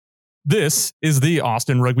This is the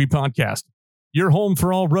Austin Rugby Podcast, your home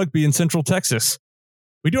for all rugby in Central Texas.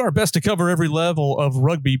 We do our best to cover every level of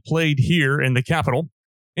rugby played here in the capital,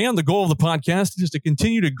 and the goal of the podcast is to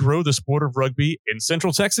continue to grow the sport of rugby in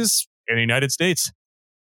Central Texas and the United States.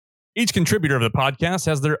 Each contributor of the podcast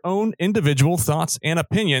has their own individual thoughts and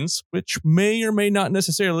opinions, which may or may not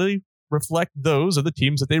necessarily reflect those of the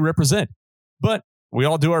teams that they represent. But we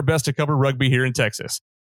all do our best to cover rugby here in Texas.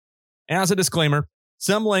 As a disclaimer,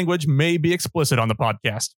 some language may be explicit on the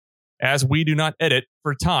podcast, as we do not edit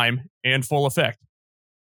for time and full effect.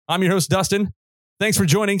 I'm your host, Dustin. Thanks for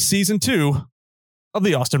joining Season 2 of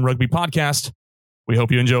the Austin Rugby Podcast. We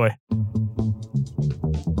hope you enjoy.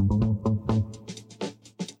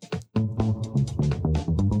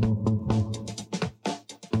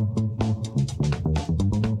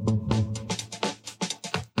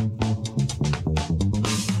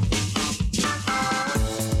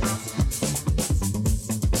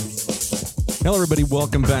 Hello, everybody.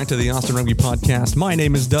 Welcome back to the Austin Rugby Podcast. My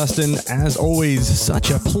name is Dustin. As always, such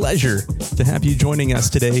a pleasure to have you joining us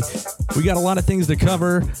today. We got a lot of things to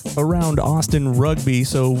cover around Austin Rugby,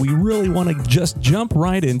 so we really want to just jump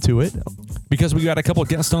right into it because we got a couple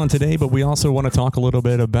guests on today, but we also want to talk a little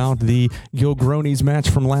bit about the Gilgronis match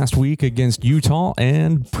from last week against Utah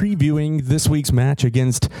and previewing this week's match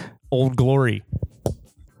against Old Glory.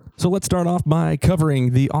 So let's start off by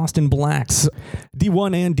covering the Austin Blacks.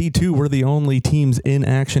 D1 and D2 were the only teams in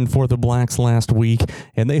action for the Blacks last week,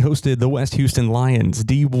 and they hosted the West Houston Lions.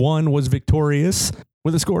 D1 was victorious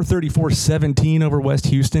with a score 34-17 over West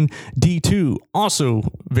Houston. D2 also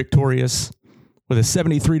victorious with a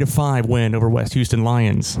 73-5 win over West Houston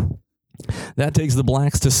Lions. That takes the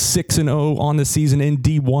Blacks to 6-0 on the season in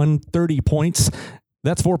D1, 30 points.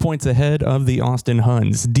 That's 4 points ahead of the Austin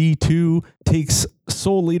Huns. D2 takes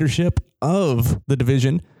sole leadership of the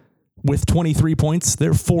division with 23 points.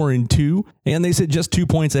 They're 4-2, and they sit just 2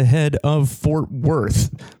 points ahead of Fort Worth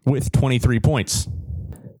with 23 points.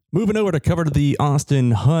 Moving over to cover the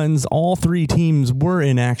Austin Huns, all three teams were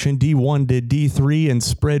in action. D1 did D3 and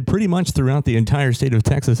spread pretty much throughout the entire state of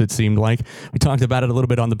Texas, it seemed like. We talked about it a little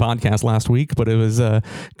bit on the podcast last week, but it was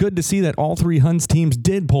good to see that all three Huns teams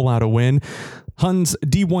did pull out a win. Huns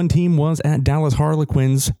D1 team was at Dallas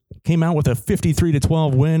Harlequins, came out with a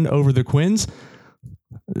 53-12 win over the Quins.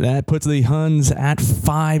 That puts the Huns at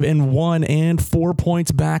 5-1 and 4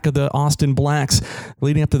 points back of the Austin Blacks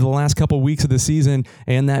leading up to the last couple weeks of the season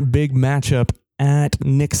and that big matchup at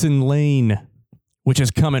Nixon Lane, which is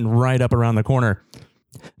coming right up around the corner.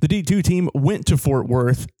 The D2 team went to Fort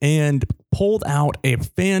Worth and pulled out a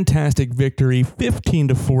fantastic victory,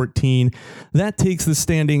 15-14. That takes the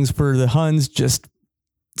standings for the Huns just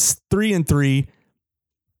 3-3.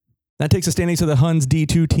 That takes the standings of the Huns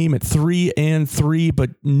D2 team at 3-3, but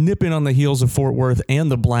nipping on the heels of Fort Worth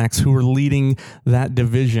and the Blacks, who are leading that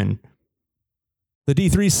division. The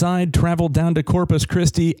D3 side traveled down to Corpus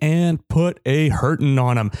Christi and put a hurting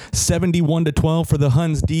on them. 71-12 for the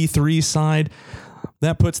Huns D3 side.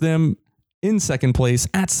 That puts them in second place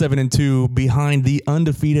at 7-2 behind the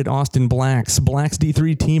undefeated Austin Blacks. Blacks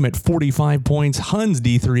D3 team at 45 points, Huns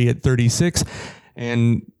D3 at 36,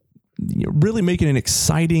 and really making an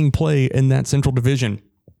exciting play in that Central Division.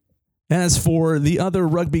 As for the other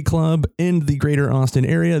rugby club in the greater Austin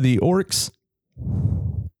area, the Orcs,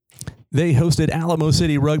 they hosted Alamo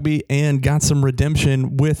City Rugby and got some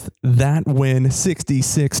redemption with that win,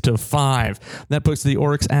 66-5. That puts the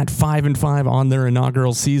Orcs at 5-5 on their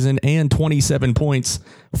inaugural season and 27 points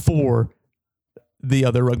for the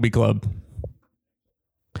other rugby club.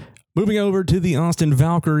 Moving over to the Austin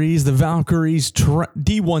Valkyries, the Valkyries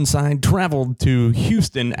D1 side traveled to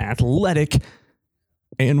Houston Athletic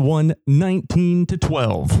and won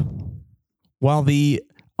 19-12, while the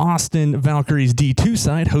Austin Valkyries D2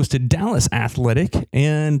 side hosted Dallas Athletic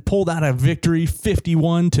and pulled out a victory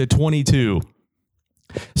 51-22.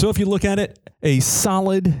 So if you look at it, a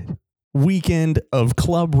solid weekend of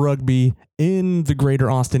club rugby in the greater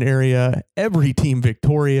Austin area. Every team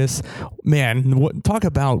victorious. Man, talk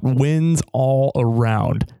about wins all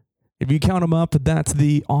around. If you count them up, that's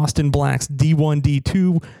the Austin Blacks D1,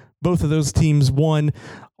 D2. Both of those teams won.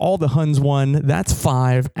 All the Huns won. That's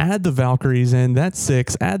 5. Add the Valkyries in. That's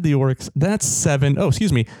 6. Add the Orcs. That's 7.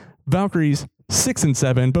 Valkyries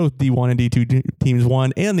 6-7. Both D1 and D2 teams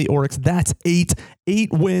won. And the Orcs, that's 8.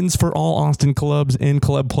 8 wins for all Austin clubs in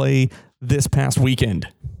club play this past weekend.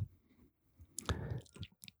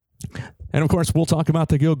 And of course, we'll talk about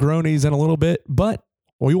the Gilgronis in a little bit, but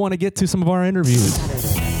we want to get to some of our interviews.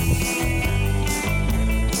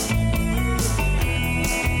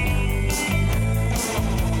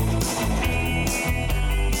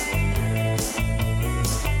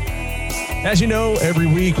 As you know, every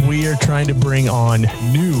week we are trying to bring on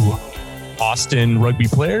new Austin rugby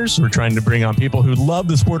players. We're trying to bring on people who love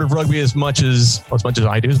the sport of rugby as much as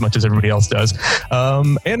I do, as much as everybody else does.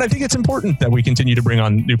 And I think it's important that we continue to bring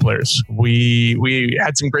on new players. We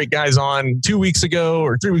had some great guys on 3 weeks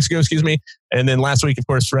ago, excuse me. And then last week, of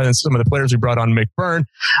course, some of the players we brought on Mick Byrne.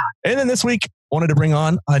 And then this week, wanted to bring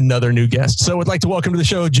on another new guest. So I'd like to welcome to the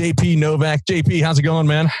show, JP Novak. JP, how's it going,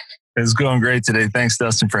 man? It's going great today. Thanks,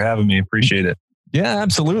 Dustin, for having me. Appreciate it. Yeah,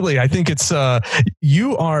 absolutely. I think it's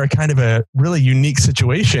you are kind of a really unique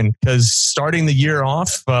situation because starting the year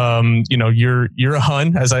off, you're a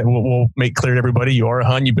Hun, as we'll make clear to everybody. You are a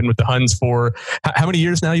Hun. You've been with the Huns for how many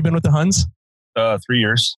years now? You've been with the Huns? 3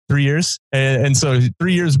 years. 3 years. And so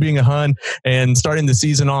 3 years being a Hun and starting the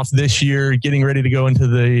season off this year, getting ready to go into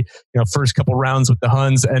the first couple rounds with the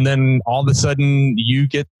Huns. And then all of a sudden you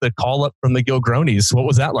get the call up from the Gilgronis. What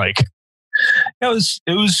was that like? It was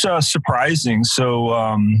surprising.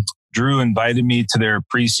 So Drew invited me to their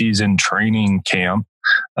preseason training camp.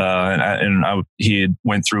 He had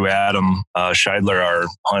went through Adam Scheidler, our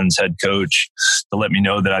Huns head coach, to let me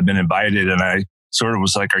know that I'd been invited. And I sort of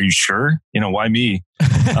was like, "Are you sure? Why me?"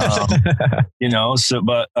 But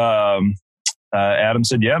Adam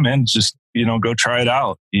said, "Yeah, man, just, go try it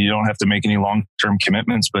out. You don't have to make any long-term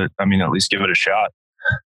commitments, but at least give it a shot."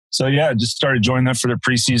 So yeah, just started joining them for their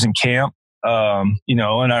preseason camp.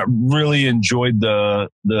 And I really enjoyed the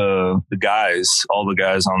guys. All the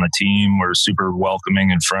guys on the team were super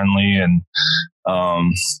welcoming and friendly, and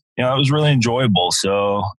it was really enjoyable.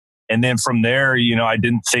 So, and then from there, I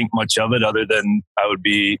didn't think much of it other than I would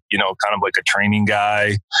be, kind of like a training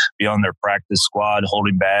guy, be on their practice squad,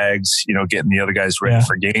 holding bags, getting the other guys ready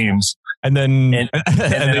for games. And then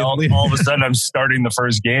all of a sudden I'm starting the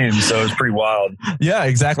first game. So it was pretty wild. Yeah,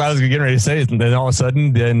 exactly. I was getting ready to say it. And then all of a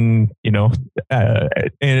sudden,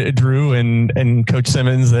 Drew and Coach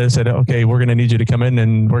Simmons, they said, "Okay, we're going to need you to come in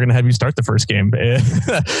and we're going to have you start the first game."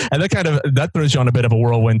 And that throws you on a bit of a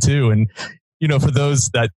whirlwind too. And, for those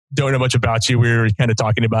that don't know much about you, we were kind of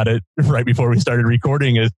talking about it right before we started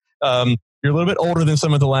recording is, you're a little bit older than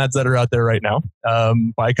some of the lads that are out there right now,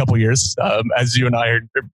 by a couple years, as you and I are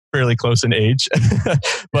fairly close in age.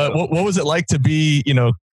 But what was it like to be,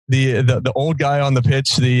 the old guy on the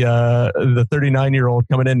pitch, the 39-year-old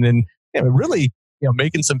coming in and really,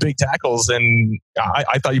 making some big tackles? And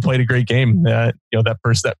I thought you played a great game, that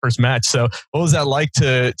first match. So what was that like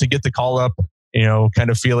to get the call up, kind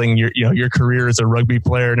of feeling your career as a rugby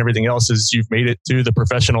player and everything else as you've made it to the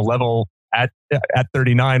professional level at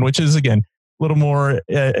 39, which is, again, a little more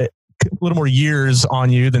years on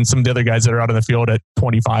you than some of the other guys that are out on the field at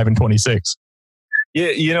 25 and 26.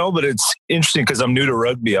 Yeah, but it's interesting because I'm new to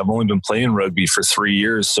rugby. I've only been playing rugby for 3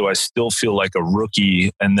 years, so I still feel like a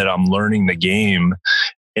rookie and that I'm learning the game.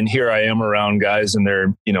 And here I am around guys in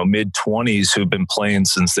their, mid-20s who've been playing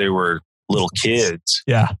since they were little kids.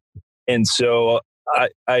 Yeah. And so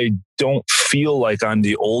I don't feel like I'm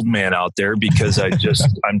the old man out there because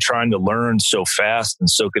I'm trying to learn so fast and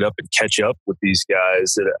soak it up and catch up with these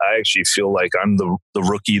guys that I actually feel like I'm the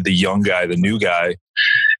rookie, the young guy, the new guy.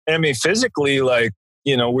 And physically,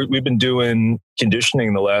 we've been doing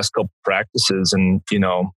conditioning the last couple practices and,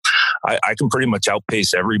 I can pretty much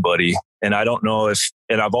outpace everybody. And I don't know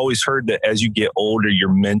and I've always heard that as you get older, your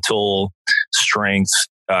mental strength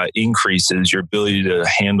increases, your ability to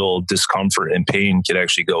handle discomfort and pain can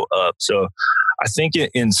actually go up. So I think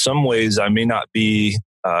in some ways I may not be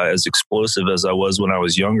as explosive as I was when I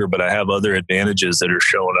was younger, but I have other advantages that are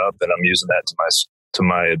showing up and I'm using that to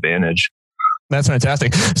my advantage. That's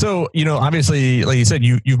fantastic. So, obviously, like you said,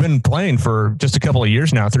 you've been playing for just a couple of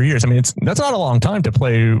years now, 3 years. That's not a long time to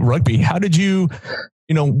play rugby. How did you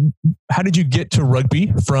get to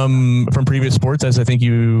rugby from previous sports? As I think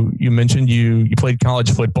you mentioned, you played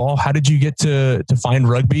college football. How did you get to find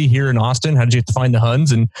rugby here in Austin? How did you get to find the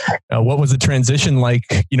Huns? And what was the transition like,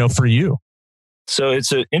 for you? So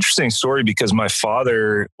it's an interesting story because my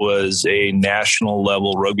father was a national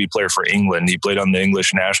level rugby player for England. He played on the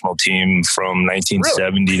English national team from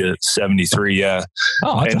 1970 to 73. Yeah.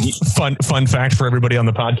 Oh, that's a fun fact for everybody on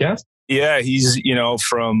the podcast. Yeah, he's,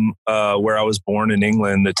 from where I was born in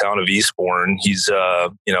England, the town of Eastbourne. He's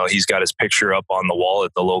got his picture up on the wall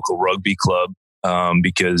at the local rugby club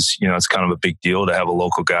because, it's kind of a big deal to have a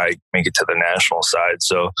local guy make it to the national side.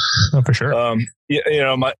 So, for sure.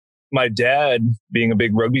 My dad, being a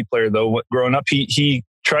big rugby player, though, growing up, he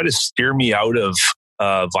tried to steer me out of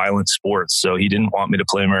violent sports. So he didn't want me to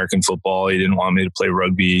play American football. He didn't want me to play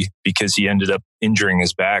rugby because he ended up injuring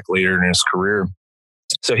his back later in his career.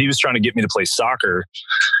 So he was trying to get me to play soccer.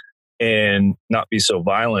 and not be so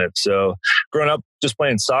violent. So growing up just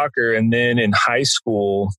playing soccer, and then in high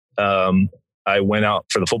school, I went out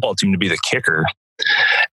for the football team to be the kicker.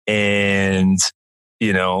 And,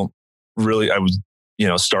 really I was,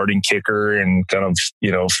 starting kicker, and kind of,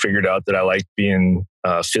 figured out that I liked being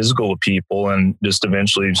physical with people, and just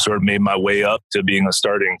eventually sort of made my way up to being a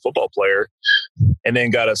starting football player, and then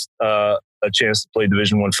got a chance to play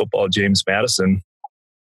Division I football at James Madison.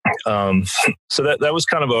 So that was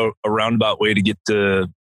kind of a roundabout way to get to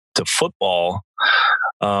football.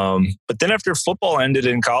 But then after football ended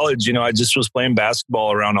in college, I just was playing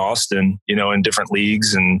basketball around Austin, in different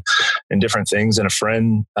leagues and different things. And a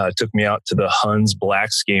friend took me out to the Huns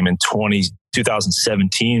Blacks game in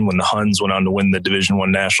 2017 when the Huns went on to win the Division I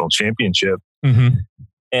national championship. Mm-hmm.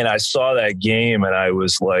 And I saw that game and I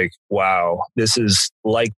was like, wow, this is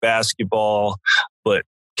like basketball, but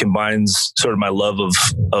combines sort of my love of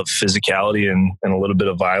physicality and a little bit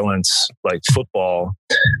of violence like football.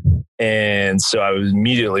 And so I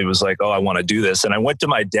immediately was like, oh, I want to do this. And I went to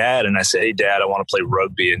my dad and I said, hey, Dad, I want to play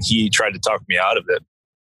rugby. And he tried to talk me out of it.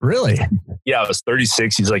 Really? Yeah, I was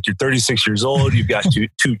 36. He's like, you're 36 years old. You've got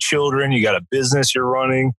two children. You got a business you're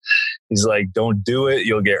running. He's like, don't do it.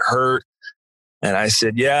 You'll get hurt. And I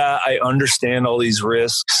said, yeah, I understand all these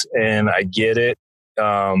risks and I get it.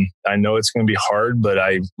 I know it's going to be hard, but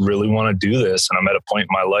I really want to do this. And I'm at a point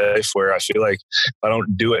in my life where I feel like if I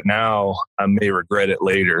don't do it now, I may regret it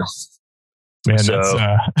later. Man,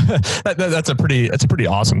 so, that's a pretty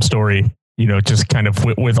awesome story. Just kind of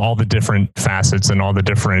with all the different facets and all the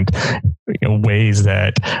different ways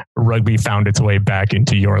that rugby found its way back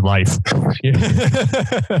into your life.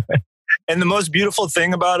 And the most beautiful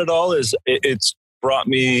thing about it all is it's brought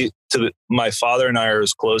me to my father and I are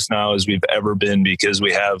as close now as we've ever been, because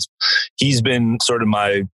he's been sort of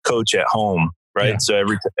my coach at home. Right. Yeah. So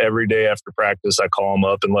every day after practice, I call him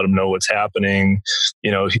up and let him know what's happening.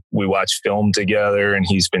 We watch film together and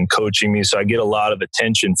he's been coaching me. So I get a lot of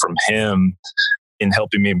attention from him in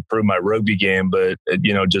helping me improve my rugby game. But,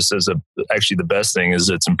 just actually the best thing is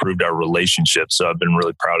it's improved our relationship. So I've been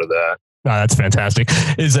really proud of that. Oh, that's fantastic.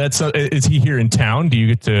 Is he here in town? Do you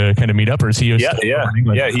get to kind of meet up, or is he? Yeah.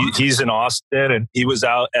 He's in Austin, and he was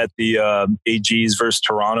out at the AG's versus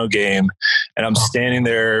Toronto game, and I'm standing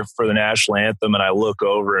there for the national anthem, and I look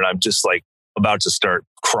over, and I'm just like about to start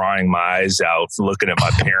crying my eyes out, looking at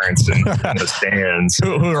my parents in the stands,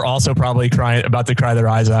 who are also probably about to cry their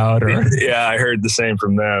eyes out. Or yeah, I heard the same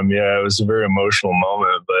from them. Yeah, it was a very emotional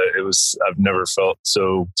moment, but I've never felt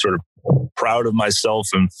so sort of proud of myself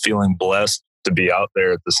and feeling blessed to be out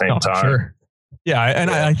there at the same time. Sure. Yeah. And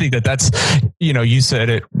I think that's, you said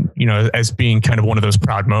it, as being kind of one of those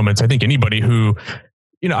proud moments. I think anybody who,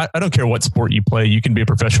 I don't care what sport you play. You can be a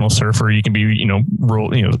professional surfer. You can be,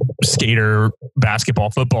 skater,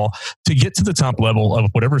 basketball, football. To get to the top level of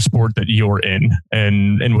whatever sport that you're in,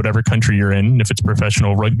 and in whatever country you're in, if it's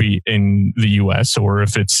professional rugby in the U.S. or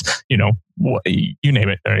if it's, you name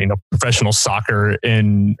it, professional soccer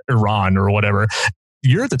in Iran or whatever,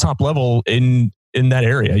 you're at the top level in that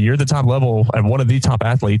area. You're the top level and one of the top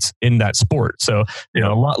athletes in that sport. So, a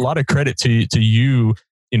lot of credit to you,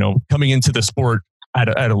 coming into the sport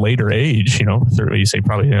at a later age, you say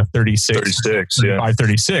probably 36,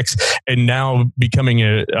 36, and now becoming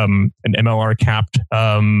an MLR capped,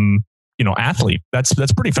 athlete.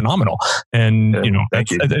 That's pretty phenomenal. And,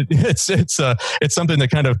 it's something that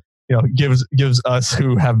kind of, gives us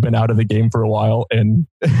who have been out of the game for a while and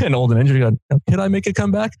old and injured, can I make a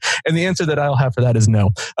comeback? And the answer that I'll have for that is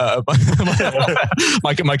no.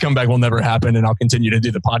 My comeback will never happen, and I'll continue to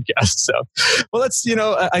do the podcast. So, well, that's,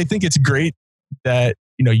 I think it's great that,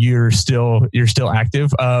 you're still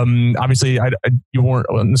active. Obviously you weren't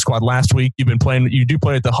on the squad last week. You've been playing, you do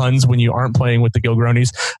play at the Huns when you aren't playing with the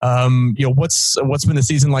Gilgronis. What's been the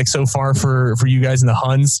season like so far for you guys in the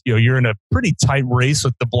Huns? You're in a pretty tight race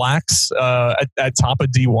with the Blacks, at top of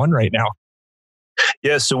D1 right now.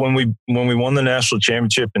 Yeah. So when we won the national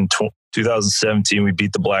championship in 2017, we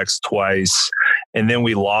beat the Blacks twice, and then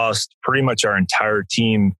we lost pretty much our entire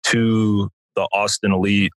team to the Austin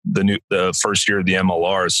Elite, the first year of the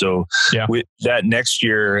MLR. So that next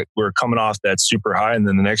year, we're coming off that super high. And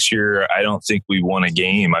then the next year, I don't think we won a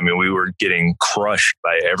game. I mean, we were getting crushed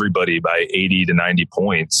by everybody by 80 to 90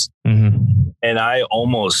 points. Mm-hmm. And I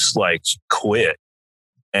almost quit.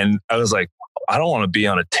 And I was like, I don't want to be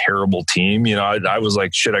on a terrible team. I was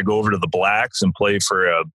like, should I go over to the Blacks and play for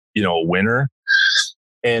a winner?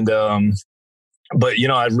 And, but,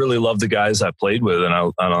 I really love the guys I played with, and I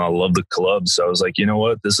love the club. So I was like, you know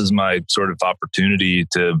what, this is my sort of opportunity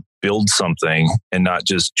to build something and not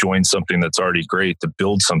just join something that's already great, to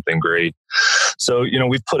build something great. So,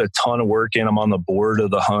 we've put a ton of work in. I'm on the board of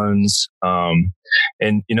the Huns.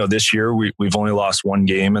 And, this year we've only lost one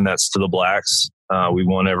game, and that's to the Blacks. We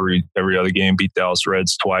won every other game, beat Dallas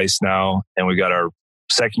Reds twice now. And we got our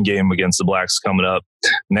second game against the Blacks coming up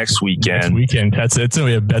next weekend.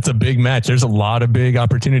 That's a big match. There's a lot of big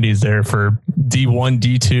opportunities there for D1,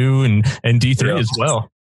 D2, and D3 as well.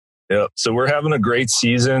 Yeah. So we're having a great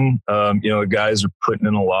season. The guys are putting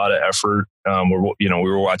in a lot of effort. We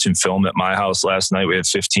were watching film at my house last night. We had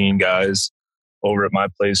 15 guys over at my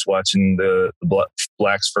place watching the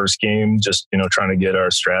Blacks first game, just, trying to get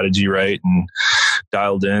our strategy right and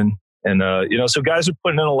dialed in. And, so guys are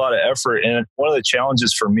putting in a lot of effort. And one of the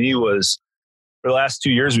challenges for me was for the last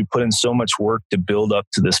 2 years, we put in so much work to build up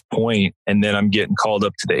to this point, and then I'm getting called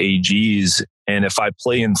up to the AGs. And if I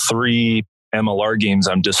play in 3 MLR games,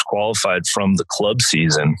 I'm disqualified from the club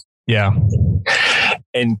season. Yeah.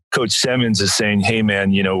 And Coach Simmons is saying, hey,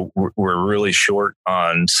 man, we're really short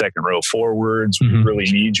on second row forwards. We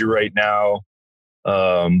really need you right now.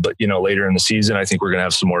 But later in the season, I think we're going to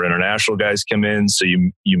have some more international guys come in. So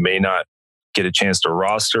you may not get a chance to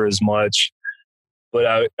roster as much.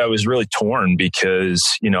 But I was really torn because,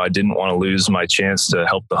 I didn't want to lose my chance to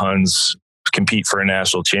help the Huns compete for a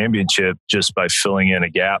national championship just by filling in a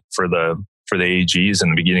gap for the AGs in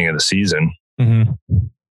the beginning of the season. Mm-hmm.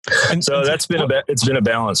 And so it's been a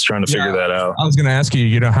balance trying to figure that out. I was going to ask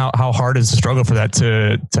you, how hard is the struggle for that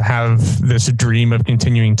to have this dream of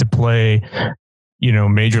continuing to play,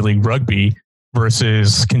 Major League Rugby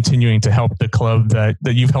versus continuing to help the club that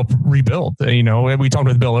you've helped rebuild. We talked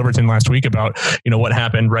with Bill Overton last week about, what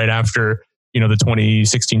happened right after, the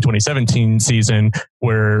 2016-2017 season,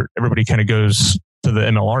 where everybody kind of goes to the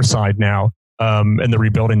MLR side now, and the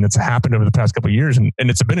rebuilding that's happened over the past couple of years. And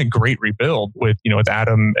it's been a great rebuild with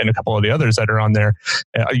Adam and a couple of the others that are on there,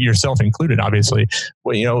 yourself included, obviously.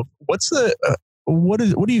 Well, what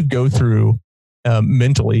do you go through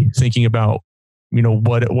mentally thinking about,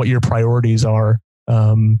 what your priorities are,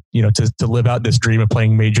 to live out this dream of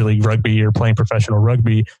playing Major League Rugby or playing professional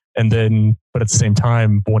rugby, but at the same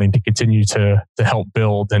time wanting to continue to help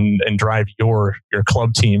build and drive your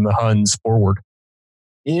club team, the Huns, forward?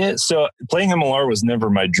 Yeah, so playing MLR was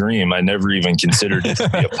never my dream. I never even considered it to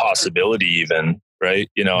be a possibility even, right?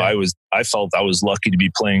 I felt I was lucky to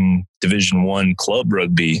be playing Division I club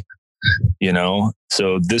rugby,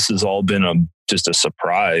 so this has all been just a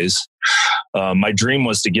surprise. My dream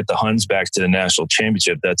was to get the Huns back to the national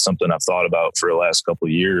championship. That's something I've thought about for the last couple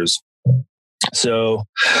of years. So,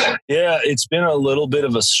 yeah, it's been a little bit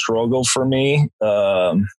of a struggle for me.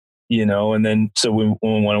 And then so when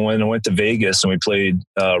I went to Vegas and we played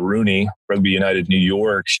Rooney, Rugby United New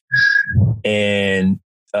York, and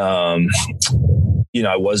I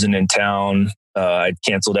wasn't in town. I'd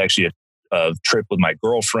canceled actually a trip with my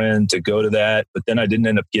girlfriend to go to that, but then I didn't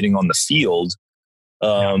end up getting on the field.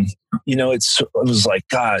 It was like,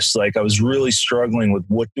 gosh, like I was really struggling with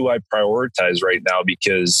what do I prioritize right now,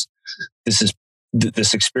 because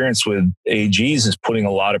this experience with AGs is putting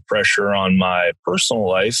a lot of pressure on my personal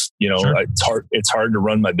life. Sure. It's hard to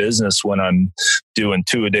run my business when I'm doing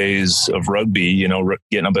 2-a-days of rugby,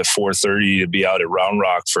 getting up at 4:30 to be out at Round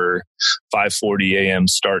Rock for 5:40 a.m.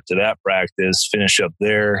 start to that practice, finish up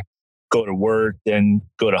there, go to work, then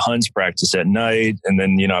go to Huns practice at night. And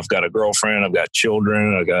then, I've got a girlfriend, I've got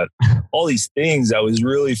children, I've got all these things. I was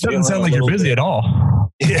really feeling. Doesn't sound like you're busy at all.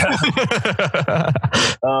 Yeah.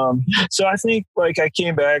 So I think I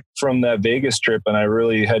came back from that Vegas trip and I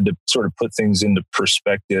really had to sort of put things into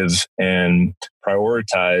perspective and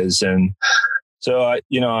prioritize. And so I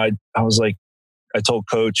was like, I told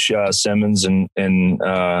Coach Simmons and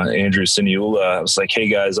Andrew Siniula, I was like, hey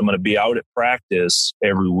guys, I'm going to be out at practice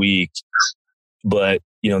every week, but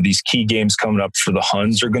these key games coming up for the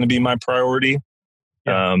Huns are going to be my priority.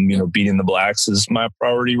 Yeah. Beating the Blacks is my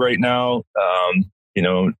priority right now.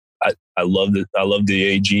 I love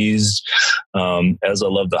the AGs as I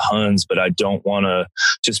love the Huns, but I don't want to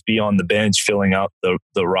just be on the bench filling out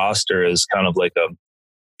the roster as kind of like a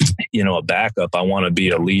backup. I want to be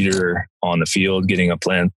a leader on the field, getting a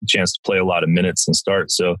chance to play a lot of minutes and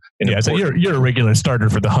start. So you're a regular starter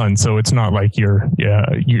for the Huns, so it's not like you're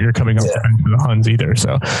coming up for the Huns either.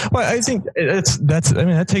 So, well, I think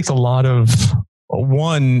that takes a lot of.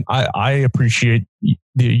 One, I appreciate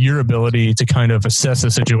your ability to kind of assess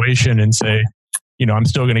the situation and say, I'm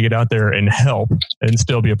still going to get out there and help and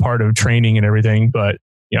still be a part of training and everything, but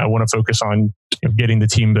I want to focus on getting the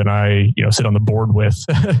team that I sit on the board with,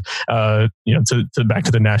 to back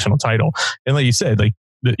to the national title. And like you said, like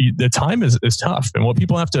the time is tough, and what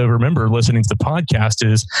people have to remember listening to the podcast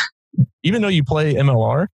is, even though you play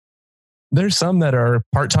MLR, there's some that are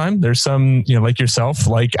part-time. There's some, like yourself,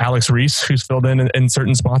 like Alex Reese, who's filled in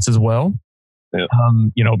certain spots as well. Yeah.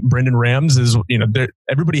 Brendan Rams is,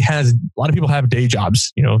 everybody has, a lot of people have day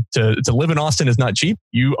jobs, to live in Austin is not cheap.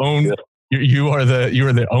 You own, yeah. you are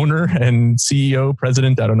the owner and CEO,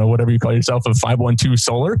 president, I don't know, whatever you call yourself, of 512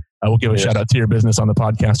 Solar. I will give a shout out to your business on the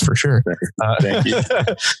podcast for sure. Thank you.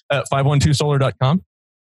 512solar.com.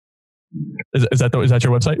 Is that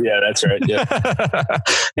your website? Yeah, that's right. Yeah.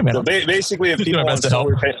 Hey, man, so basically, if people want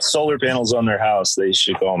solar panels on their house, they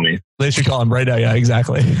should call me. They should call him right now. Yeah,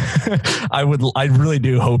 exactly. I really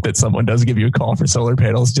do hope that someone does give you a call for solar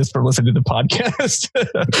panels just for listening to the podcast.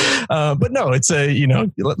 But no, it's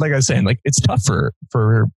like I was saying, like it's tough for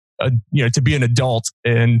to be an adult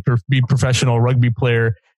and be a professional rugby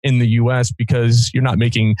player in the US because you're not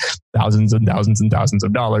making thousands and thousands and thousands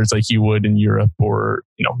of dollars like you would in Europe or,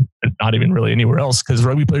 not even really anywhere else, because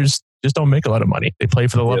rugby players just don't make a lot of money. They play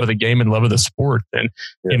for the love of the game and love of the sport. And,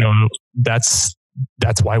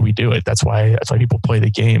 that's why we do it. That's why people play the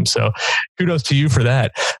game. So kudos to you for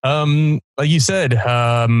that. Like you said,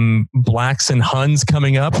 Blacks and Huns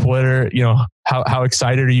coming up. What are, how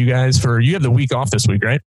excited are you guys you have the week off this week,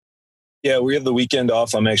 right? Yeah, we have the weekend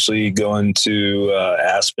off. I'm actually going to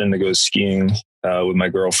Aspen to go skiing with my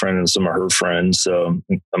girlfriend and some of her friends. So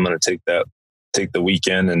I'm going to take the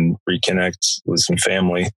weekend and reconnect with some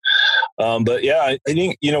family. But yeah, I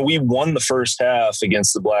think, we won the first half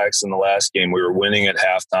against the Blacks in the last game. We were winning at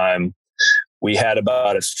halftime. We had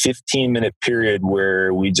about a 15-minute period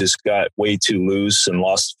where we just got way too loose and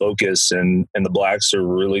lost focus. And the Blacks are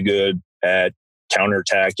really good at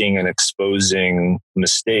counterattacking and exposing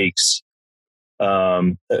mistakes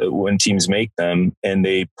when teams make them, and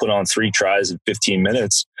they put on 3 tries in 15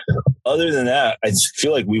 minutes. Other than that, I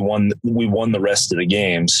feel like we won the rest of the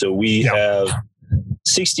game. So we have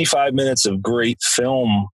 65 minutes of great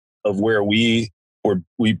film of where we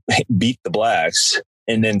beat the Blacks,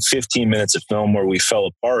 and then 15 minutes of film where we fell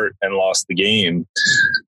apart and lost the game,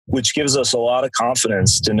 which gives us a lot of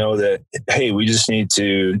confidence to know that, hey, we just need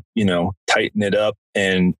to, tighten it up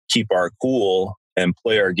and keep our cool and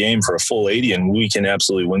play our game for a full 80, and we can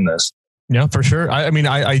absolutely win this. Yeah, for sure. I mean,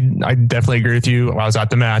 I definitely agree with you. I was at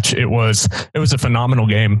the match. It was a phenomenal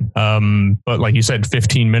game. But like you said,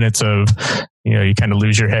 15 minutes of, you kind of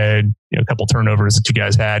lose your head, a couple turnovers that you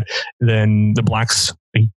guys had. Then the Blacks,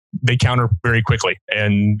 they counter very quickly,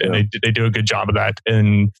 and they do a good job of that.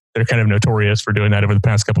 And they're kind of notorious for doing that over the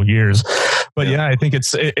past couple of years. But yeah, I think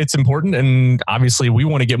it's important. And obviously we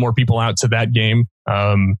want to get more people out to that game.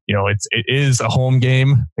 It is a home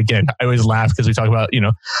game. Again, I always laugh because we talk about,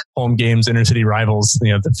 home games, intercity rivals,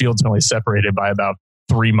 the field's only separated by about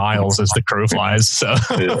 3 miles as the crow flies. So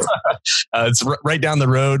it's right down the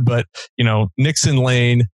road, but Nixon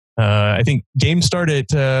Lane, I think games start at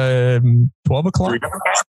 12 o'clock.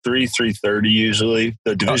 3:30 usually.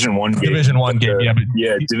 The Division 1 game. Division 1 game,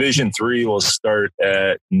 yeah. Division 3 will start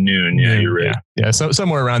at noon. Yeah, you're right. Yeah, so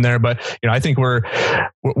somewhere around there. But I think we're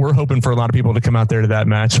hoping for a lot of people to come out there to that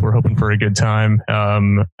match. We're hoping for a good time.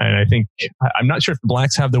 And I think I'm not sure if the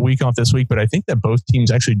Blacks have the week off this week, but I think that both teams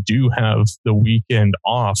actually do have the weekend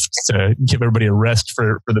off to give everybody a rest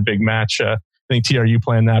for the big match. I think TRU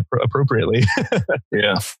planned that appropriately.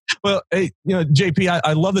 Yeah. Well, hey, JP,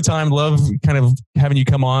 I love the time. Love kind of having you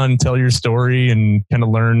come on, tell your story, and kind of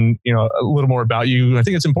learn, a little more about you. I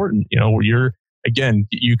think it's important.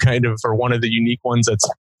 You kind of are one of the unique ones that's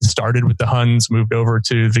started with the Huns, moved over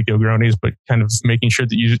to the Gilgronis, but kind of making sure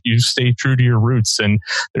that you stay true to your roots, and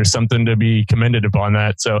there's something to be commended upon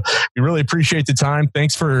that. So we really appreciate the time.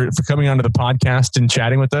 Thanks for coming onto the podcast and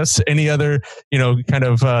chatting with us. Any other, kind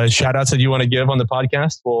of shout outs that you want to give on the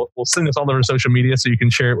podcast? We'll send this all over social media so you can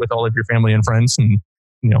share it with all of your family and friends, and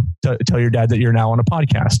tell your dad that you're now on a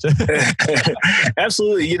podcast.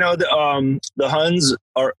 Absolutely. The Huns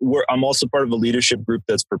I'm also part of a leadership group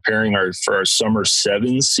that's preparing for our summer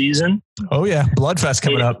 7 season. Oh yeah. Bloodfest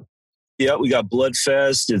coming up. Yeah, we got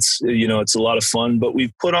Bloodfest. It's a lot of fun, but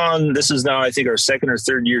we've put on, this is now, I think, our 2nd or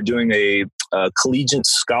 3rd year doing a collegiate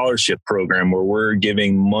scholarship program where we're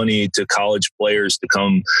giving money to college players to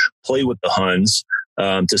come play with the Huns.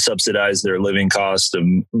 To subsidize their living cost of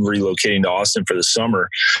relocating to Austin for the summer.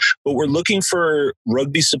 But we're looking for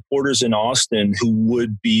rugby supporters in Austin who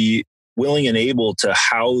would be willing and able to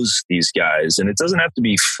house these guys. And it doesn't have to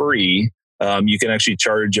be free. You can actually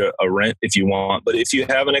charge a rent if you want. But if you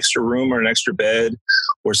have an extra room or an extra bed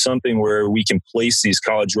or something where we can place these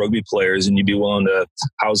college rugby players and you'd be willing to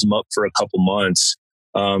house them up for a couple months,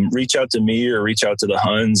 reach out to me or reach out to the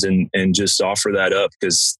Huns and just offer that up,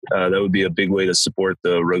 because that would be a big way to support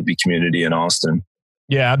the rugby community in Austin.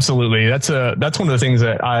 Yeah, absolutely. That's one of the things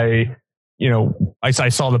that I I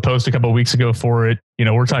saw the post a couple of weeks ago for it.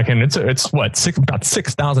 We're talking, it's about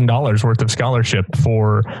 $6,000 worth of scholarship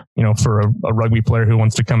for a rugby player who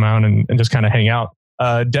wants to come out and just kind of hang out.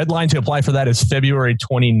 Deadline to apply for that is February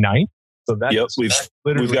 29th. So we've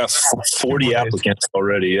got 40 applicants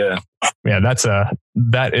already. Yeah. Yeah.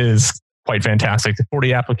 That is quite fantastic.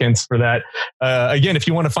 40 applicants for that. Again, if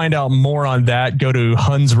you want to find out more on that, go to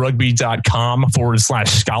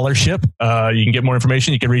hunsrugby.com/scholarship. You can get more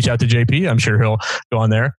information. You can reach out to JP. I'm sure he'll go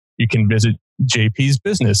on there. You can visit JP's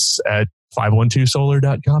business at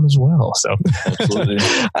 512solar.com as well. So absolutely.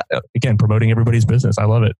 Again, promoting everybody's business. I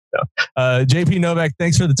love it. So, JP Novak,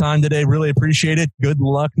 thanks for the time today. Really appreciate it. Good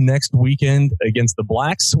luck next weekend against the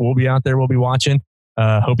Blacks. We'll be out there. We'll be watching.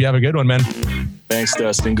 Hope you have a good one, man. Thanks,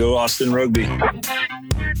 Dustin. Go Austin Rugby.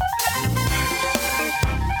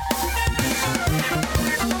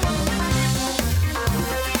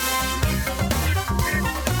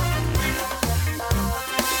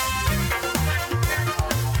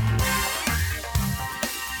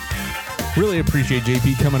 Really appreciate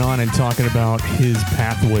JP coming on and talking about his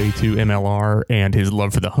pathway to MLR and his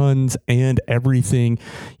love for the Huns and everything,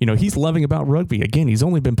 he's loving about rugby. Again, he's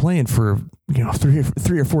only been playing for,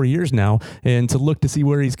 3 or 4 years now, and to look to see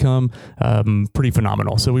where he's come, pretty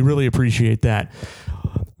phenomenal. So we really appreciate that.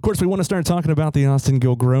 Of course, we want to start talking about the Austin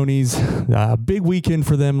Gilgronis. Big weekend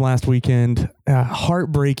for them last weekend.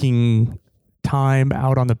 Heartbreaking time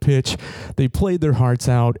out on the pitch. They played their hearts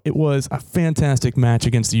out. It was a fantastic match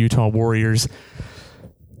against the Utah Warriors.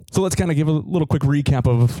 So let's kind of give a little quick recap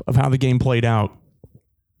of how the game played out.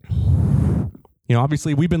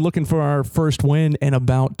 Obviously we've been looking for our first win in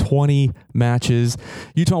about 20 matches.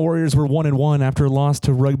 Utah Warriors were 1-1 after a loss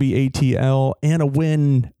to Rugby ATL and a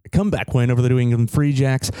comeback win over the New England Free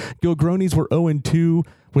Jacks. Gilgronis were 0-2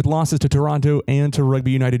 with losses to Toronto and to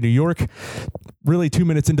Rugby United New York. Really 2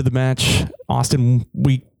 minutes into the match, Austin,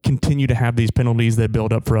 we continue to have these penalties that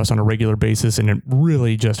build up for us on a regular basis, and it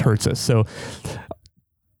really just hurts us. So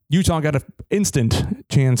Utah got an instant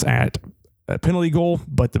chance at a penalty goal,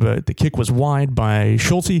 but the kick was wide by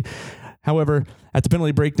Schulte. However, at the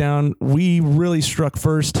penalty breakdown, we really struck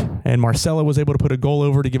first, and Marcelo was able to put a goal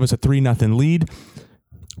over to give us a 3-0 lead.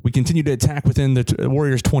 We continued to attack within the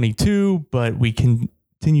Warriors 22, but we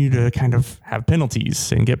continue to kind of have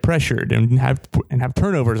penalties and get pressured and have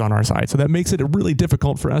turnovers on our side. So that makes it really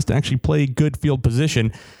difficult for us to actually play good field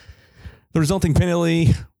position. The resulting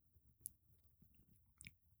penalty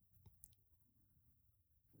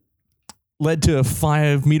led to a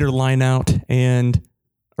 5-meter line out, and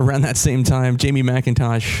around that same time, Jamie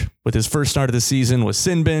McIntosh, with his first start of the season, was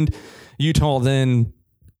sin-binned. Utah then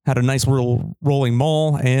had a nice rolling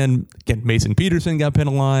maul, and again, Mason Peterson got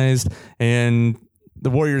penalized, and the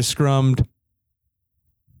Warriors scrummed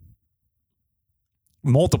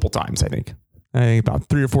multiple times, I think about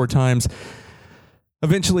 3 or 4 times.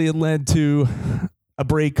 Eventually, it led to a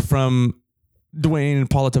break from Dwayne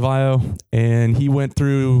Palatavayo, and he went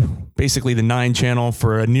through basically the 9 channel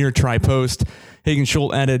for a near try post. Hagen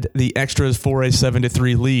Schultz added the extras for a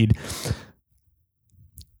 7-3 lead.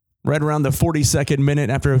 Right around the 42nd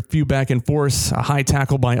minute, after a few back and forths, a high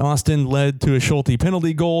tackle by Austin led to a Schulte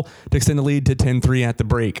penalty goal to extend the lead to 10-3 at the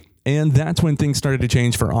break. And that's when things started to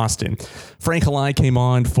change for Austin. Frank Halai came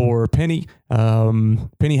on for Penny.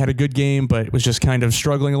 Penny had a good game, but was just kind of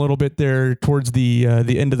struggling a little bit there towards the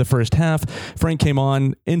end of the first half. Frank came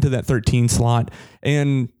on into that 13 slot,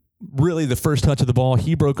 and really the first touch of the ball,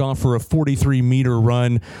 he broke off for a 43-meter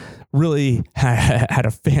run. Really had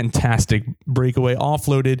a fantastic breakaway,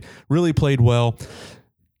 offloaded, really played well.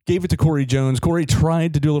 Gave it to Corey Jones. Corey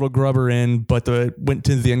tried to do a little grubber in, but went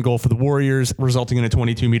to the end goal for the Warriors, resulting in a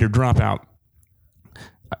 22-meter dropout.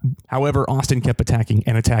 However, Austin kept attacking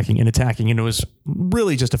and attacking and attacking, and it was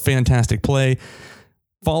really just a fantastic play.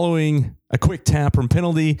 Following a quick tap from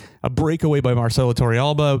penalty, a breakaway by Marcelo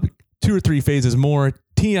Torrealba, 2 or 3 phases more,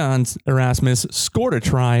 Tion Erasmus scored a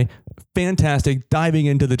try. Fantastic, diving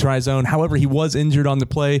into the try zone. However, he was injured on the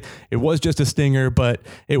play. It was just a stinger, but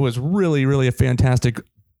it was really, really a fantastic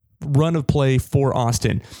run of play for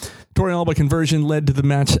Austin. Torrealba conversion led the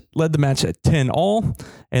match at 10-all.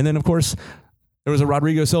 And then, of course, there was a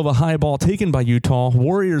Rodrigo Silva high ball taken by Utah.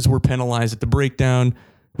 Warriors were penalized at the breakdown.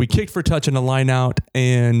 We kicked for touch in a line out,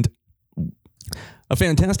 and a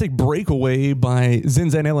fantastic breakaway by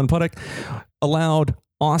Zinzan Ellen Puddock allowed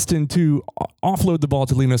Austin to offload the ball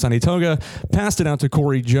to Lino Sanitoga, passed it out to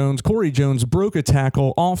Corey Jones. Corey Jones broke a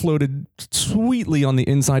tackle, offloaded sweetly on the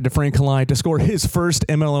inside to Frank Halai to score his first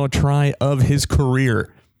MLO try of his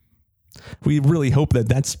career. We really hope that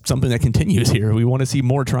that's something that continues here. We want to see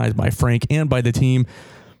more tries by Frank and by the team.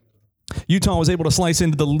 Utah was able to slice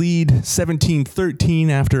into the lead 17-13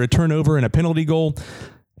 after a turnover and a penalty goal.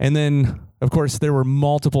 And then, of course, there were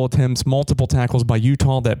multiple attempts, multiple tackles by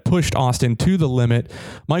Utah that pushed Austin to the limit.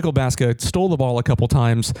 Michael Baska stole the ball a couple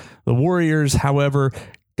times. The Warriors, however,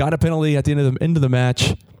 got a penalty at the end of the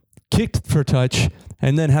match, kicked for touch,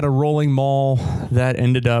 and then had a rolling maul that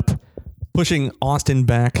ended up pushing Austin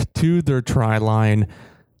back to their try line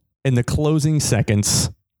in the closing seconds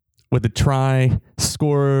with a try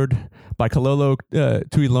scored by Kalolo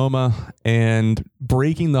Tuiloma and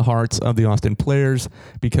breaking the hearts of the Austin players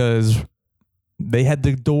because they had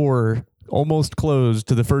the door almost closed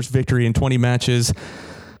to the first victory in 20 matches.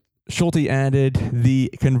 Schulte added the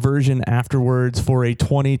conversion afterwards for a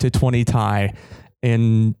 20-20 tie,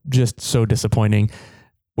 and just so disappointing.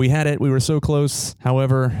 We had it. We were so close.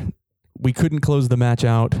 However, we couldn't close the match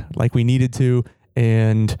out like we needed to.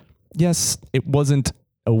 And yes, it wasn't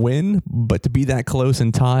a win, but to be that close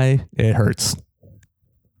and tie, it hurts.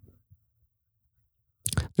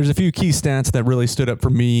 There's a few key stats that really stood up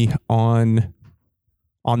for me on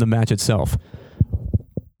the match itself.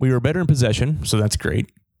 We were better in possession, so that's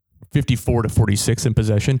great. 54-46 in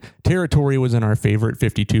possession. Territory was in our favor at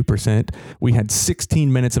 52%. We had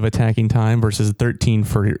 16 minutes of attacking time versus 13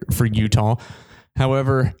 for Utah.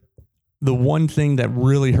 However, the one thing that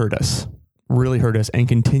really hurt us and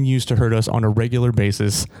continues to hurt us on a regular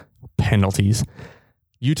basis, penalties.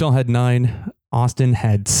 Utah had 9, Austin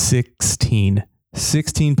had 16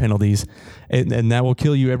 penalties, and that will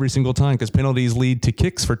kill you every single time because penalties lead to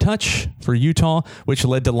kicks for touch for Utah, which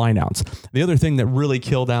led to lineouts. The other thing that really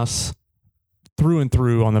killed us through and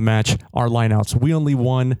through on the match are lineouts. We only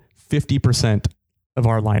won 50% of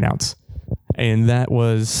our lineouts, and that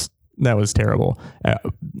was terrible.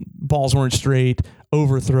 Balls weren't straight,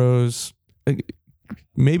 overthrows.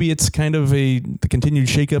 Maybe it's kind of the continued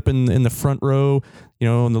shakeup in the front row,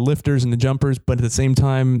 in the lifters and the jumpers, but at the same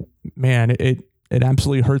time, man, it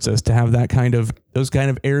absolutely hurts us to have those kind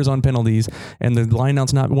of errors on penalties and the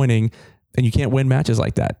lineouts not winning, and you can't win matches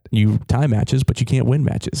like that. You tie matches, but you can't win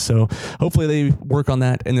matches. So hopefully they work on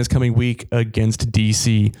that in this coming week against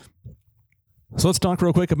DC. So let's talk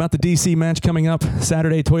real quick about the DC match coming up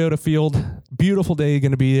Saturday, Toyota Field. Beautiful day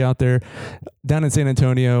going to be out there down in San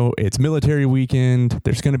Antonio. It's military weekend.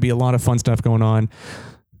 There's going to be a lot of fun stuff going on.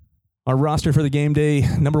 Our roster for the game day: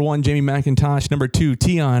 number 1, Jamie McIntosh. Number 2,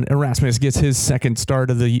 Tion Erasmus gets his second start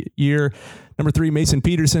of the year. Number 3, Mason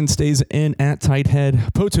Peterson stays in at tight head.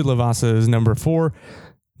 Potu Lavasa is number 4.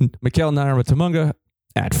 Mikel Nairatamunga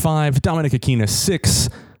at 5. Dominic Aquina 6.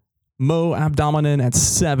 Mo Abdominan at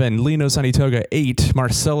 7, Lino Sanitoga 8,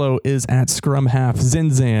 Marcelo is at scrum half,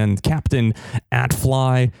 Zinzan, captain at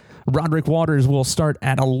fly, Roderick Waters will start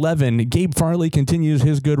at 11, Gabe Farley continues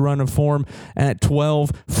his good run of form at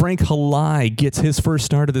 12, Frank Halai gets his first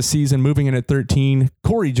start of the season, moving in at 13,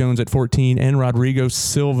 Corey Jones at 14, and Rodrigo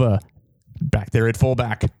Silva back there at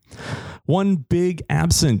fullback. One big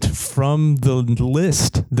absent from the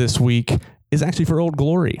list this week is actually for Old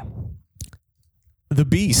Glory. The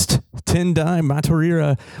Beast, Tendai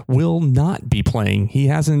Maturira, will not be playing. He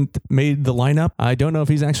hasn't made the lineup. I don't know if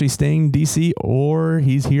he's actually staying DC or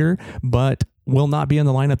he's here, but will not be in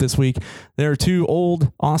the lineup this week. There are 2 old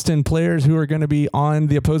Austin players who are going to be on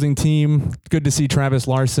the opposing team. Good to see Travis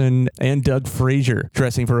Larson and Doug Frazier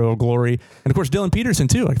dressing for Old Glory. And, of course, Dylan Peterson,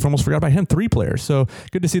 too. I almost forgot about him. 3 players. So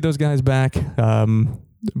good to see those guys back.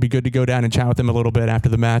 Be good to go down and chat with them a little bit after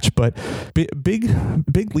the match, but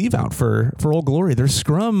big leave out for Old Glory. Their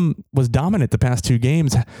scrum was dominant the past 2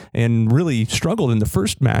 games and really struggled in the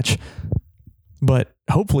first match, but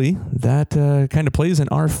hopefully that kind of plays in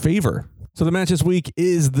our favor. So the match this week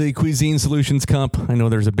is the Cuisine Solutions Cup. I know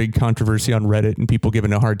there's a big controversy on Reddit and people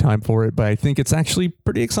giving a hard time for it, but I think it's actually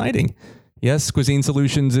pretty exciting. Yes, Cuisine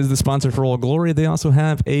Solutions is the sponsor for Old Glory. They also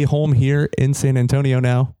have a home here in San Antonio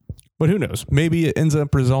now. But who knows? Maybe it ends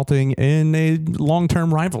up resulting in a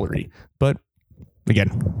long-term rivalry. But again,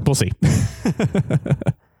 we'll see.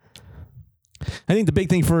 I think the big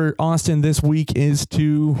thing for Austin this week is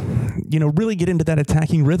to, really get into that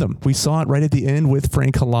attacking rhythm. We saw it right at the end with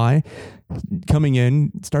Frank Halai coming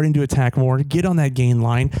in, starting to attack more, get on that gain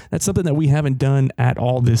line. That's something that we haven't done at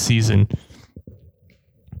all this season.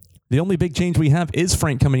 The only big change we have is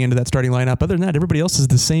Frank coming into that starting lineup. Other than that, everybody else is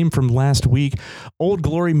the same from last week. Old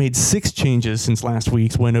Glory made 6 changes since last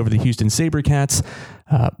week's win over the Houston SaberCats.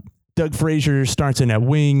 Doug Frazier starts in at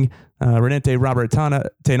wing. Renete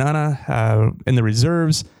Tenana in the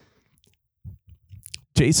reserves.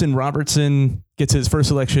 Jason Robertson gets his first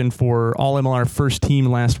selection for All-MLR first team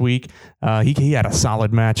last week. He had a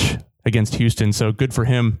solid match against Houston, so good for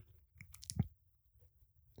him.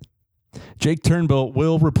 Jake Turnbull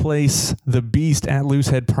will replace the beast at loose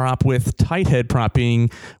head prop with tight head prop being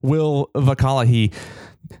Will Vakalahi.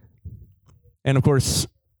 And of course,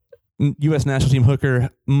 U.S. national team hooker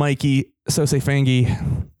Mikey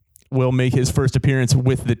Sosefangi will make his first appearance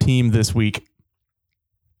with the team this week.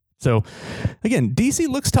 So, again, DC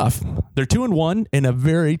looks tough. They're 2-1 in a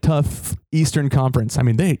very tough Eastern Conference. I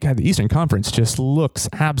mean, the Eastern Conference just looks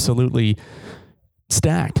absolutely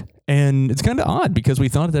stacked. And it's kind of odd because we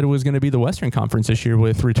thought that it was going to be the Western Conference this year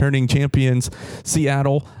with returning champions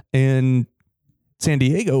Seattle and San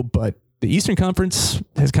Diego, but the Eastern Conference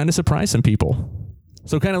has kind of surprised some people.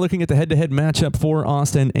 So kind of looking at the head-to-head matchup for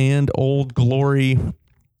Austin and Old Glory,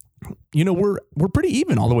 you know, we're pretty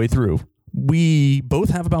even all the way through. We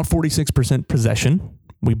both have about 46% possession.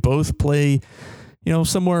 We both play, you know,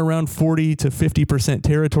 somewhere around 40 to 50%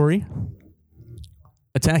 territory.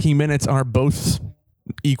 Attacking minutes are both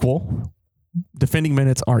equal. Defending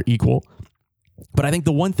minutes are equal. But I think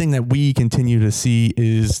the one thing that we continue to see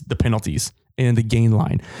is the penalties and the gain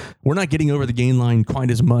line. We're not getting over the gain line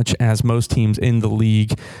quite as much as most teams in the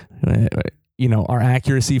league. You know, our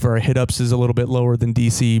accuracy for our hit-ups is a little bit lower than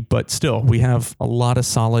DC, but still, we have a lot of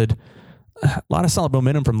solid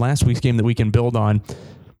momentum from last week's game that we can build on.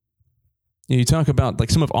 You talk about like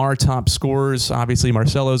some of our top scorers. Obviously,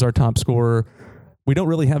 Marcelo's our top scorer. We don't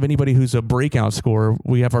really have anybody who's a breakout scorer.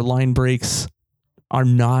 We have our line breaks are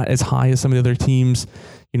not as high as some of the other teams.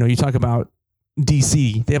 You know, you talk about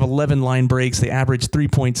DC. They have 11 line breaks. They average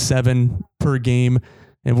 3.7 per game,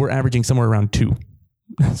 and we're averaging somewhere around 2.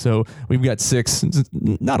 So we've got 6. It's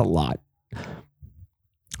not a lot.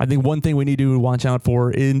 I think one thing we need to watch out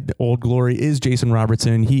for in Old Glory is Jason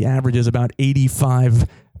Robertson. He averages about 85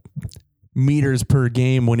 meters per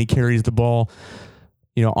game when he carries the ball.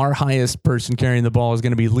 You know, our highest person carrying the ball is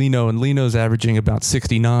going to be Lino, and Lino's averaging about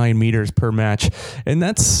 69 meters per match. And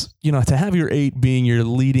that's, you know, to have your 8 being your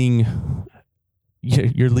leading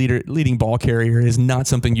ball carrier is not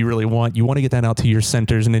something you really want. You want to get that out to your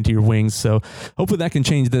centers and into your wings. So hopefully that can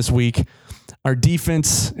change this week. Our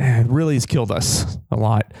defense really has killed us a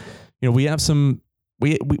lot. You know, we have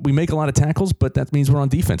we make a lot of tackles, but that means we're on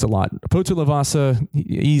defense a lot. Potu Lavasa,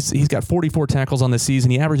 he's got 44 tackles on the season.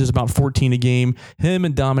 He averages about 14 a game. Him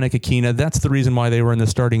and Dominic Aquina, that's the reason why they were in the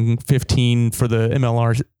starting 15 for the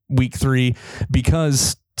MLR week 3,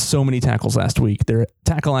 because so many tackles last week. Their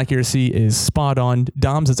tackle accuracy is spot on.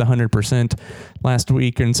 Dom's is 100% last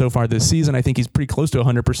week, and so far this season, I think he's pretty close to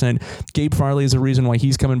 100%. Gabe Farley is the reason why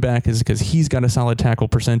he's coming back, is because he's got a solid tackle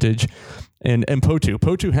percentage. And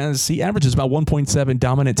Potu he averages about 1.7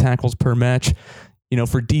 dominant tackles per match. You know,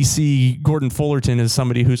 for DC, Gordon Fullerton is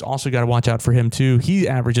somebody who's also got to watch out for him too. He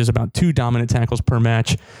averages about 2 dominant tackles per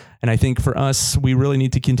match. And I think for us, we really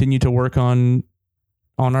need to continue to work on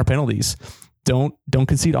our penalties. Don't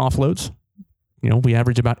concede offloads. You know, we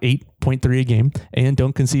average about 8.3 a game, and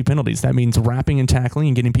don't concede penalties. That means wrapping and tackling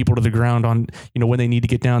and getting people to the ground on, you know, when they need to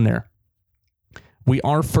get down there. We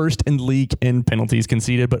are first in league in penalties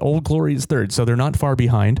conceded, but Old Glory is third, so they're not far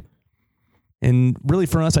behind. And really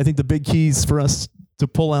for us, I think the big keys for us to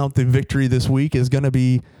pull out the victory this week is going to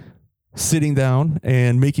be sitting down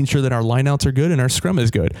and making sure that our lineouts are good and our scrum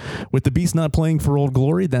is good. With the Beast not playing for Old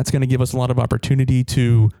Glory, that's going to give us a lot of opportunity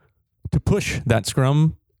to push that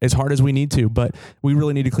scrum as hard as we need to, but we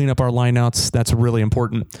really need to clean up our lineouts. That's really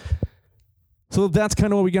important. So that's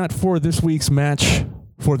kind of what we got for this week's match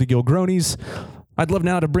for the Gilgronis. I'd love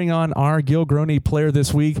now to bring on our Gilgroni player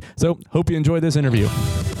this week. So hope you enjoy this interview.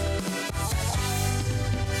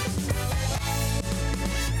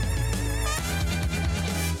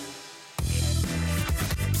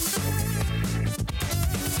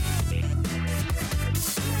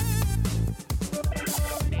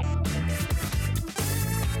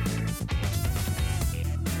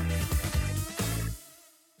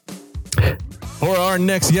 For our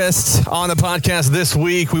next guest on the podcast this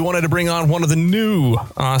week, we wanted to bring on one of the new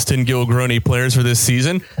Austin Gilgroni players for this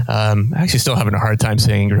season. Actually still having a hard time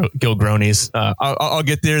saying Gilgronis. I'll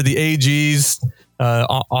get there. The AGs,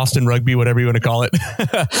 Austin Rugby, whatever you want to call it.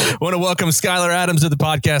 I want to welcome Skylar Adams to the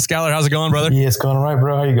podcast. Skylar, how's it going, brother? Yeah, it's going all right,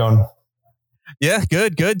 bro. How you going? Yeah,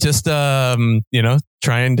 good. Just,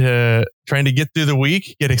 trying to get through the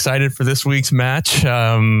week, get excited for this week's match,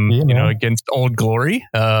 against Old Glory.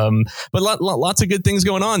 But lots of good things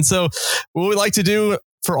going on. So what we like to do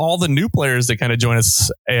for all the new players that kind of join us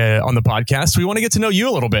on the podcast, we want to get to know you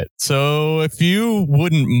a little bit. So if you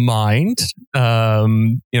wouldn't mind,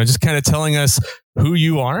 just kind of telling us who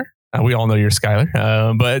you are. We all know you're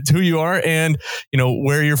Skylar, but who you are and,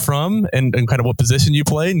 where you're from and kind of what position you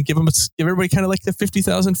play, and give everybody kind of like the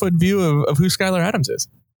 50,000 foot view of who Skylar Adams is.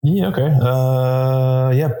 Yeah. Okay.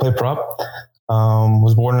 Yeah. Played prop.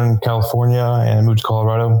 Was born in California and moved to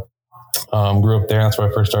Colorado. Grew up there. That's where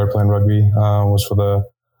I first started playing rugby. Was for the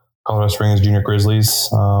Colorado Springs Junior Grizzlies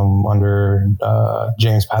under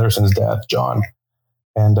James Patterson's dad, John,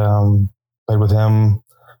 and played with him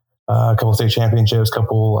a couple of state championships. I think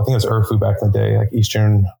it was ERFU back in the day, like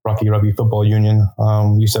Eastern Rocky Rugby Football Union,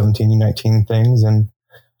 U17, U19 things, and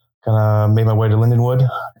kind of made my way to Lindenwood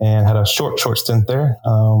and had a short stint there.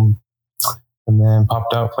 And then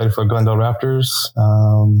popped out, played for Glendale Raptors.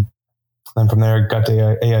 Then from there, got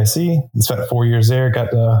to AIC and spent 4 years there,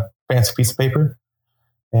 got a fancy piece of paper.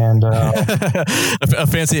 And a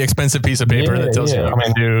fancy, expensive piece of paper that tells you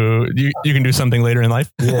you can do something later in life.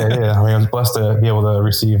 Yeah. I mean, I was blessed to be able to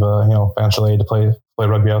receive financial aid to play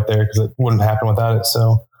rugby out there because it wouldn't happen without it.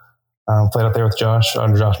 So played out there with Josh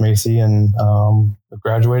under Josh Macy and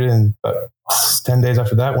graduated. And about 10 days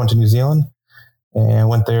after that, went to New Zealand and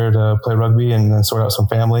went there to play rugby and then sort out some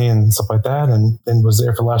family and stuff like that. And was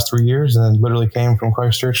there for the last 3 years and then literally came from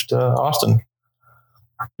Christchurch to Austin.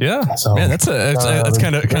 Yeah, so man, that's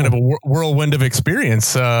kind of a whirlwind of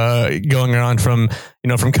experience going on from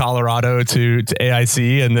Colorado to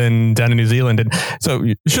AIC and then down to New Zealand. And so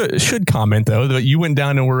you should comment though that you went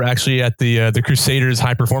down and were actually at the Crusaders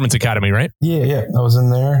High Performance Academy, right? Yeah, I was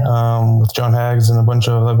in there with John Haggs and a bunch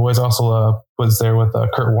of other boys. Also was there with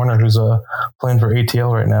Kurt Warner, who's playing for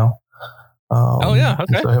ATL right now.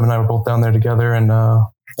 Okay. So him and I were both down there together, and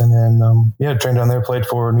then trained down there. Played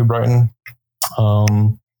for New Brighton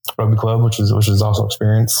Rugby Club, which is also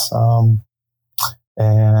experience.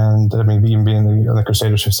 And I mean, even being in the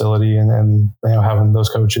Crusaders facility and having those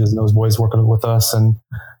coaches and those boys working with us and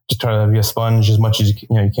just try to be a sponge as much as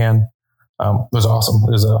you can. It was awesome.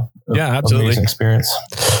 It was absolutely amazing experience.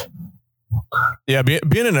 Yeah,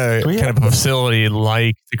 being in a kind of a facility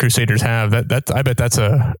like the Crusaders have, I bet that's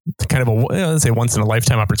a kind of let's say once in a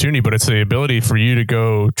lifetime opportunity, but it's the ability for you to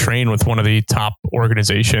go train with one of the top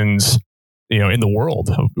organizations in the world.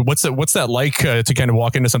 What's that like to kind of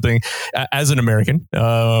walk into something as an American,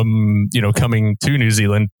 coming to New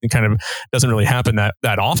Zealand? It kind of doesn't really happen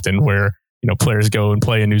that often where, players go and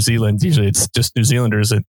play in New Zealand. Usually it's just New Zealanders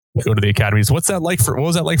that go to the academies. What was that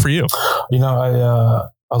like for you?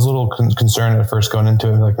 I was a little concerned at first going into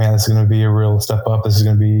it. Like, man, this is going to be a real step up. This is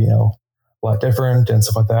going to be, a lot different and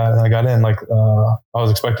stuff like that. And I got in, I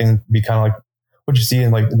was expecting to be kind of like what you see in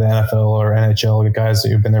like the NFL or NHL, the guys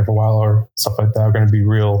that have been there for a while or stuff like that are going to be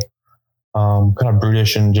real, kind of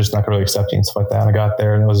brutish and just not really accepting and stuff like that. And I got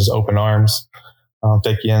there and it was just open arms.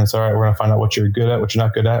 Take you in. It's all right. We're going to find out what you're good at, what you're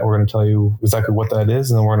not good at. We're going to tell you exactly what that is.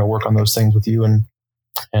 And then we're going to work on those things with you and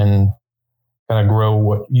kind of grow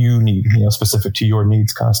what you need, specific to your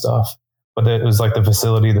needs kind of stuff. But it was like the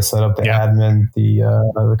facility, the setup, the admin,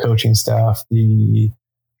 the coaching staff, the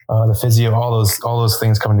physio, all those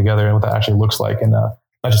things coming together and what that actually looks like. And not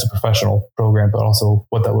just a professional program, but also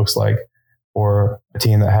what that looks like for a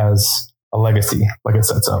team that has a legacy, like it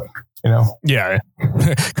sets up. Yeah.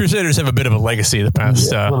 Crusaders have a bit of a legacy the past,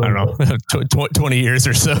 20 years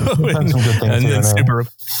or so.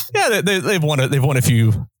 They've won a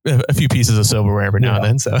few pieces of silverware every now and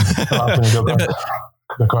then. So what's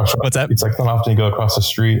that? It's like not often you go across the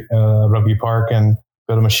street, Rugby Park, and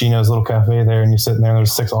go to Machino's little cafe there, and you're sitting there and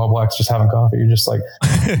there's 6 All Blacks just having coffee. You're just like,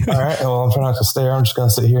 all right, well, I'm trying not to stare. I'm just going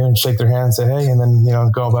to sit here and shake their hand and say, hey, and then,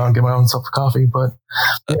 go about and get my own self a coffee. But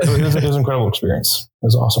it was an incredible experience. It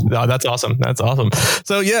was awesome. Oh, that's awesome. That's awesome.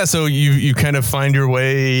 So you kind of find your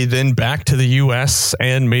way then back to the US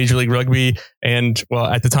and Major League Rugby. And well,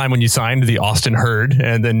 at the time when you signed, the Austin Herd,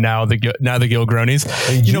 and then now the Gilgronis,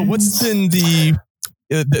 what's been the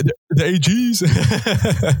AGs.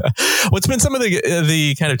 What's been some of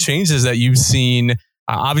the kind of changes that you've seen?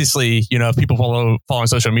 Obviously, if people follow on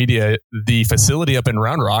social media, the facility up in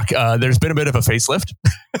Round Rock, there's been a bit of a facelift.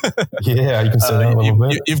 Yeah, you can say that a little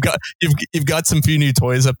bit. You've got some few new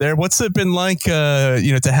toys up there. What's it been like,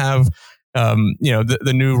 to have,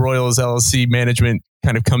 the new Royals LLC management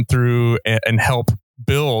kind of come through and help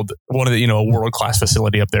build one of the, a world-class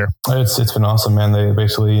facility up there? It's been awesome, man. They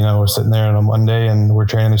basically, we're sitting there on a Monday and we're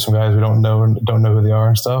training some guys we don't know who they are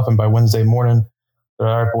and stuff. And by Wednesday morning, they're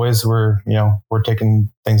all right, boys, we're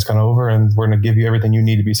taking things kind of over and we're going to give you everything you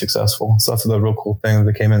need to be successful. So that's the real cool thing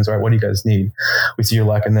that came in is, all right, what do you guys need? We see you're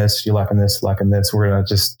lacking this, lacking this. We're going to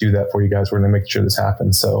just do that for you guys. We're going to make sure this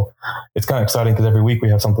happens. So it's kind of exciting because every week we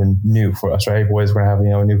have something new for us, right? Boys, we're going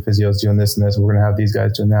to have, new physios doing this and this. We're going to have these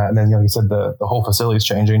guys doing that. And then, like you said, the whole facility is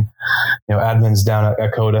changing. Admin's down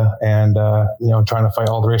at Coda and, trying to fight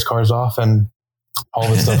all the race cars off and all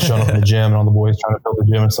this stuff showing up in the gym and all the boys trying to fill the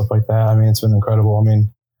gym and stuff like that. I mean, it's been incredible. I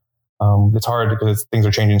mean, it's hard because things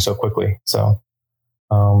are changing so quickly. So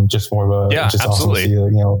just more of a, just absolutely.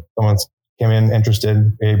 awesome to see, someone's came in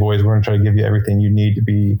interested. Hey boys, we're going to try to give you everything you need to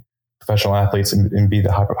be professional athletes and be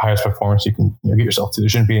the highest performance you can get yourself to. There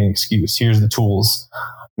shouldn't be any excuse. Here's the tools.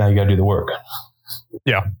 Now you got to do the work.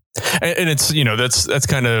 Yeah. And it's, that's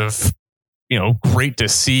kind of, great to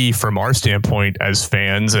see from our standpoint as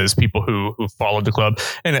fans, as people who followed the club.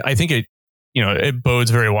 And I think it bodes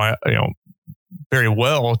very well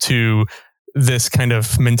to this kind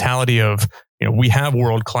of mentality of, we have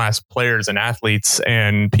world-class players and athletes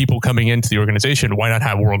and people coming into the organization. Why not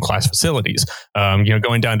have world-class facilities?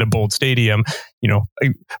 Going down to Bold Stadium,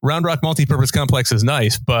 Round Rock Multipurpose Complex is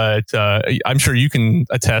nice, but I'm sure you can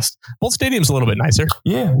attest Bold Stadium's a little bit nicer.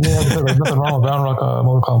 Yeah. There's nothing wrong with Round Rock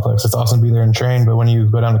Multi Complex. It's awesome to be there and train, but when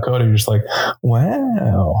you go down to Coda, you're just like,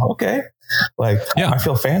 wow, okay. I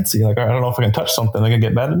feel fancy. I don't know if I can touch something. They're gonna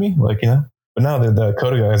get mad at me, But no, the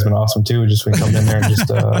Coda guy has been awesome too. Just we come in there and just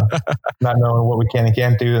not knowing what we can and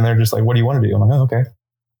can't do, and they're just like, "What do you want to do?" I'm like, "Oh, okay.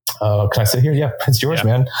 Can I sit here? Yeah, it's yours,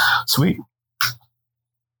 man. Sweet."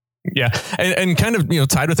 Yeah, and kind of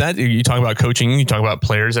tied with that, you talk about coaching, you talk about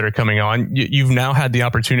players that are coming on. You've now had the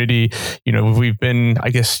opportunity. We've been.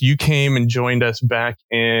 I guess you came and joined us back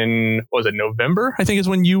in November? I think is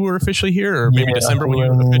when you were officially here, or maybe December when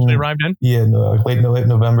you officially arrived in. Yeah, late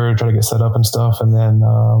November. Try to get set up and stuff, and then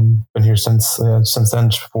been here since then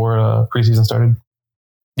before preseason started.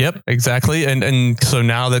 Yep, exactly. And so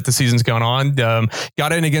now that the season's gone on,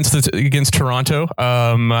 got in against Toronto.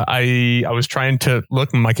 I was trying to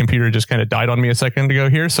look, and my computer just kind of died on me a second ago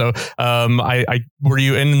here. So were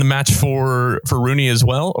you in the match for Rooney as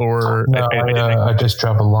well, or no? I just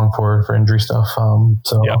traveled along for injury stuff.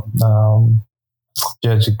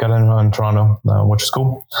 Just got in on Toronto, which is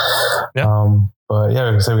cool. Yeah. But yeah,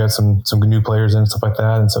 like I said, we got some new players and stuff like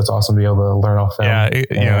that, and so it's awesome to be able to learn off them. Yeah, it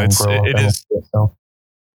is.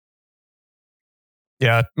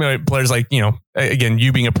 Yeah, players like, again,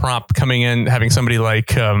 you being a prop coming in, having somebody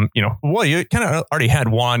like, you kind of already had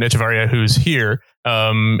Juan Echevarria who's here,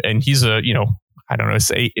 and he's I don't know,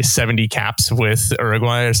 say 70 caps with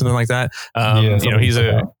Uruguay or something like that. He's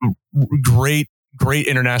a great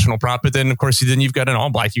international prop. But then, of course, you've got an All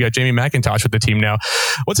Black. You got Jamie McIntosh with the team now.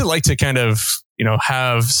 What's it like to kind of,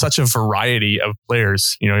 have such a variety of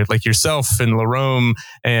players, like yourself and Larome,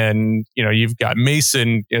 and, you've got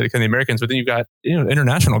Mason, kind of the Americans, but then you've got,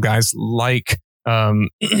 international guys like,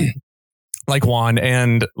 like Juan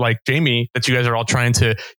and like Jamie, that you guys are all trying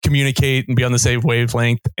to communicate and be on the same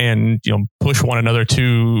wavelength and, push one another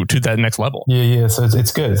to that next level. Yeah. So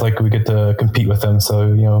it's good. It's like we get to compete with them.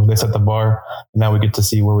 So, they set the bar, and now we get to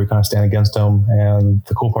see where we kind of stand against them. And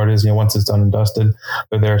the cool part is, once it's done and dusted,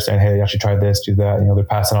 they're there saying, hey, I should try this, do that. They're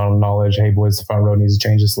passing on knowledge. Hey boys, the front row needs to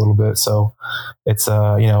change this a little bit. So it's,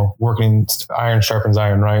 working, iron sharpens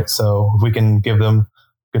iron, right? So if we can give them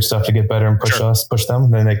good stuff to get better and push them,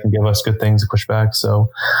 then they can give us good things to push back. So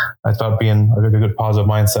I thought being a good positive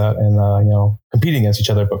mindset and, competing against each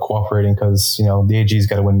other, but cooperating, because, the AG's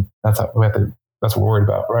got to win. That's what we're worried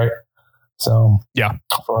about. Right. So yeah,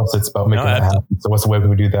 for us, it's about making that happen. So what's the way we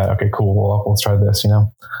would do that? Okay, cool. Well, let's try this,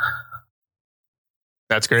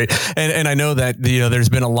 That's great. And I know that, there's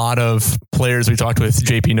been a lot of players. We talked with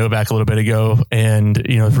JP Novak a little bit ago, and,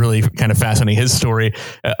 it's really kind of fascinating his story.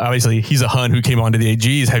 Obviously he's a Hun who came onto the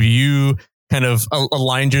AGs. Have you kind of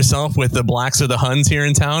aligned yourself with the Blacks or the Huns here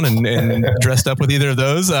in town and dressed up with either of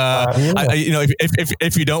those?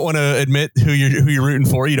 If you don't want to admit who you're rooting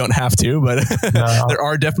for, you don't have to, but there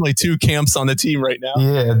are definitely two camps on the team right now.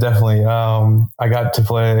 Yeah, definitely. I got to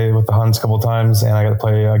play with the Huns a couple of times, and I got to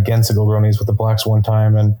play against the Gilgronis with the Blacks one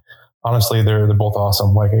time. And honestly, they're both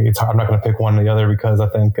awesome. Like, I'm not going to pick one or the other, because I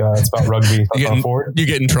think it's about rugby. You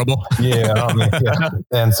get in trouble. Yeah.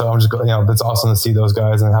 And so I'm just, it's awesome to see those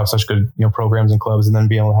guys and have such good, programs and clubs, and then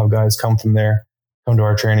be able to have guys come from there, come to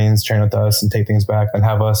our trainings, train with us, and take things back, and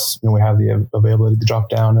have us, we have the availability to drop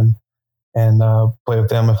down and play with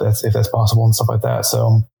them if that's possible and stuff like that.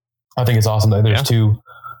 So I think it's awesome that there's two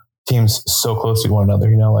teams so close to one another.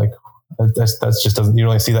 That's just doesn't, you don't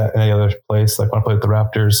really see that in any other place. Like when I played with the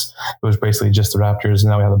Raptors, it was basically just the Raptors, and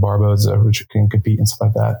now we have the Barbos, which can compete and stuff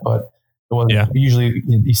like that. But it wasn't, usually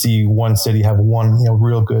you see one city have one,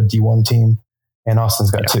 real good D1 team, and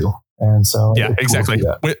Austin's got two. And so, exactly.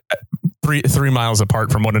 Cool, 3 miles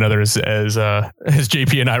apart from one another, as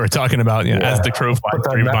JP and I were talking about, as the crow flies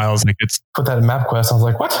 3 miles. Like put that in MapQuest. I was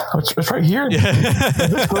like, what? It's right here. Yeah.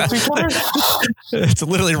 It's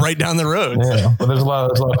literally right down the road. Yeah. But there's a lot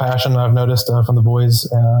of passion I've noticed from the boys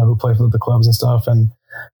who play for the clubs and stuff. And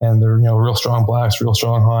they're, real strong Blacks, real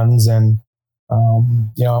strong Huns. And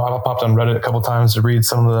I popped on Reddit a couple times to read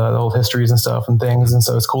some of the old histories and stuff and things. And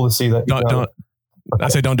so it's cool to see that. I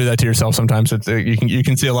say don't do that to yourself. Sometimes you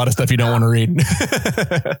can see a lot of stuff you don't want to read.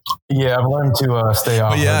 Yeah, I've learned to stay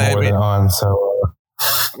off than on. So.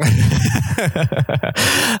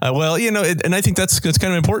 Well, and I think that's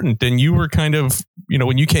kind of important. And you were kind of,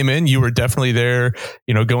 when you came in, you were definitely there,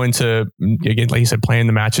 going to, again, like you said, playing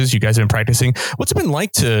the matches. You guys have been practicing. What's it been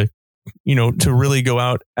like to really go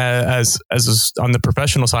out as on the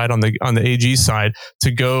professional side, on the AG side,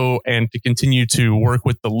 to go and to continue to work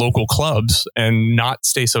with the local clubs and not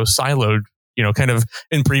stay so siloed, kind of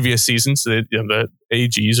in previous seasons, the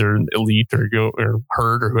AGs or elite or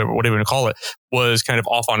herd or whoever, whatever you want to call it, was kind of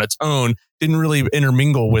off on its own, didn't really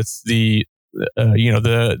intermingle with the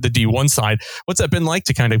D1 side. What's that been like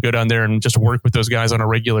to kind of go down there and just work with those guys on a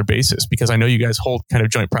regular basis? Because I know you guys hold kind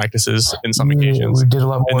of joint practices in some occasions. We did a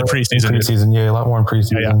lot more in the preseason. Yeah, a lot more in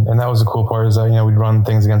preseason. Yeah. And that was the cool part is that, we'd run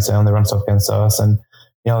things against them, they run stuff against us. And,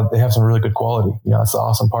 they have some really good quality. That's the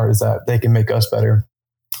awesome part is that they can make us better.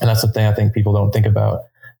 And that's the thing I think people don't think about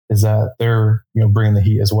is that they're, bringing the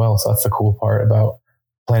heat as well. So that's the cool part about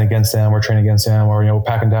playing against them or training against them or,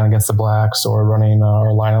 packing down against the Blacks or running our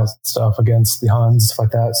lineup stuff against the Huns, stuff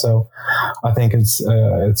like that. So I think it's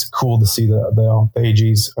cool to see the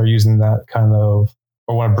AGs are using that kind of,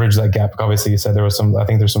 or want to bridge that gap. Obviously you said there's some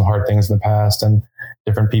hard things in the past and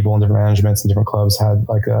different people and different managements and different clubs had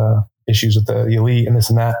issues with the elite and this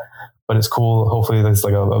and that. But it's cool. Hopefully there's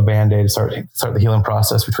like a Band-Aid to start the healing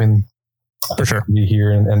process between for sure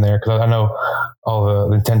here and there. Cause I know all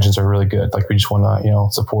the intentions are really good. Like we just want to,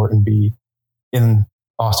 support and be in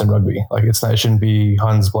Austin rugby. Like it shouldn't be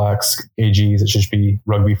Huns, Blacks, AGs. It should just be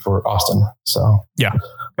rugby for Austin. So yeah,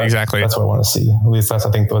 exactly. That's what I want to see. At least that's,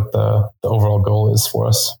 I think what the overall goal is for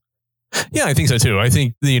us. Yeah, I think so too. I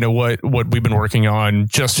think, what we've been working on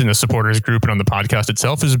just in the supporters group and on the podcast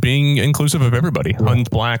itself is being inclusive of everybody. Yeah. Huns,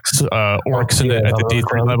 Blacks, Orcs at the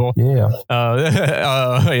D3 level. Yeah.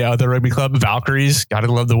 The rugby club, Valkyries.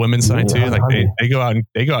 Gotta love the women's side too. Like they go out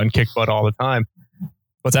and kick butt all the time.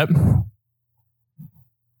 What's that?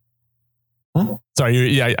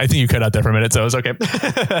 Sorry, I think you cut out there for a minute, so it's okay.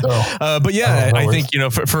 But yeah, I think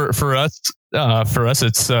for us,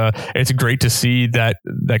 it's great to see that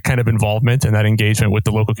kind of involvement and that engagement with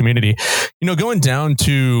the local community. Going down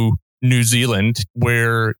to New Zealand,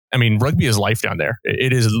 where rugby is life down there.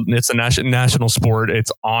 It's a national sport.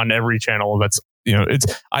 It's on every channel. That's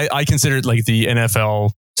I consider it like the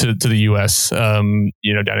NFL to the US. Down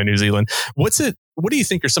in New Zealand. What do you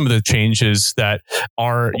think are some of the changes that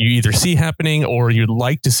you either see happening or you'd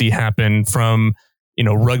like to see happen from,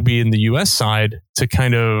 rugby in the US side to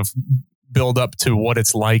kind of build up to what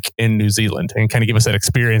it's like in New Zealand and kind of give us that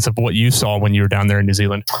experience of what you saw when you were down there in New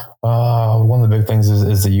Zealand? One of the big things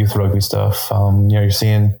is the youth rugby stuff. You're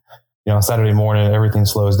seeing, on Saturday morning, everything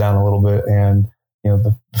slows down a little bit. And,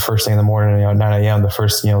 the first thing in the morning, 9 a.m., the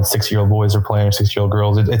first, 6-year-old boys are playing or 6-year-old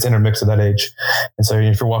girls. It's intermixed at that age. And so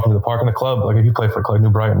if you're walking to the park in the club, like if you play for a club,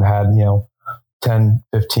 New Brighton had, 10,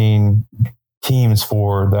 15 teams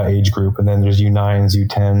for that age group. And then there's U9s,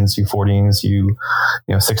 U10s, U14s,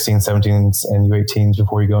 U16, 17s, and U18s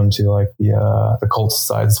before you go into like the Colts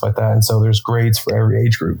side and stuff like that. And so there's grades for every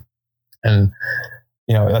age group. And,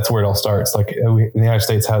 that's where it all starts. Like the United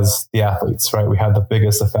States has the athletes, right? We have the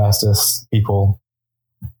biggest, the fastest people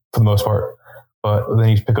for the most part. But then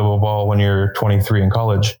you pick up a ball when you're 23 in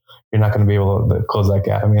college, you're not going to be able to close that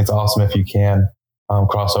gap. It's awesome if you can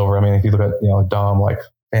cross over. If you look at, Dom, like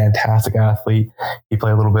fantastic athlete. He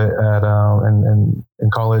played a little bit at in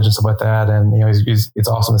college and stuff like that. And, it's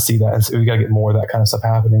awesome to see that. And so we got to get more of that kind of stuff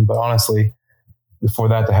happening. But honestly, for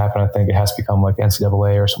that to happen, I think it has to become like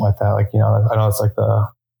NCAA or something like that. Like, I know it's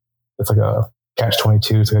like a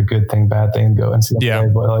catch-22. It's like a good thing, bad thing, go NCAA. Yeah.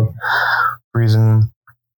 But like reason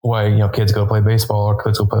why, kids go play baseball or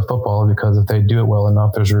kids go play football, because if they do it well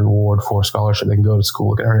enough, there's a reward for scholarship. They can go to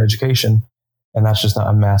school, get earn education. And that's just not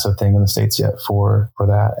a massive thing in the States yet for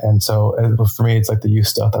that. And so for me, it's like the youth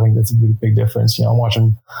stuff. I think that's a big difference. I'm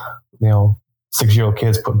watching, 6-year-old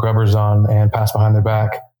kids put grubbers on and pass behind their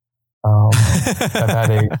back. At that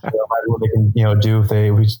age, what they can, do if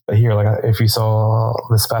they hear, like if you saw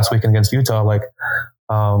this past weekend against Utah, like,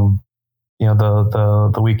 the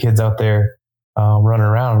weak kids out there, running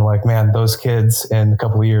around, like, man, those kids in a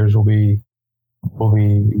couple of years will be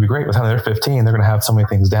great. By the time they're 15, they're going to have so many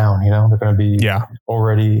things down, they're going to be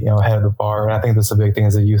already, ahead of the bar. And I think that's the big thing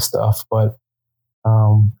is the youth stuff. But,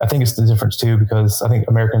 I think it's the difference too, because I think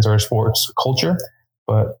Americans are a sports culture,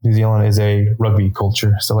 but New Zealand is a rugby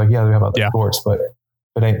culture. So like, we have other sports, but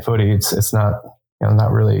if it ain't footy, it's not,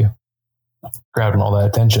 not really grabbing all that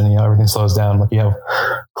attention. Everything slows down. Like you have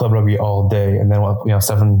club rugby all day, and then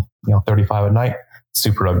 7:35 at night,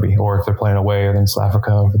 Super Rugby. Or if they're playing away in South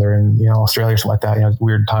Africa, or if they're in Australia or something like that,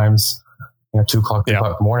 weird times, 2 o'clock, 3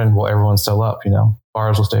 o'clock in the morning, well, everyone's still up.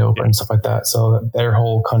 Bars will stay open and stuff like that. So their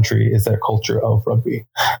whole country is their culture of rugby,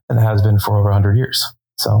 and it has been for over 100 years.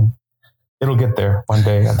 So it'll get there one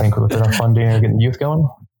day. I think with enough funding and getting youth going,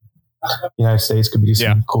 the United States could do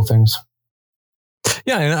some cool things.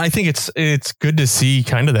 Yeah, and I think it's good to see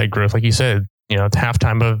kind of that growth, like you said. At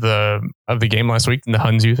halftime of the game last week, and the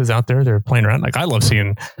Huns youth is out there. They're playing around. Like I love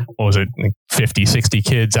seeing, 50, 60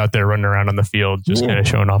 kids out there running around on the field, just kind of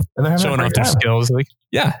showing off their skills. Like,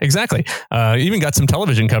 yeah, exactly. Even got some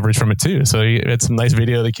television coverage from it too. So you had some nice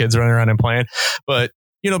video of the kids running around and playing. But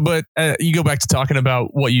you go back to talking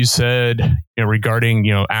about what you said, regarding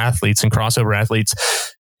athletes and crossover athletes.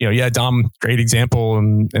 Dom, great example,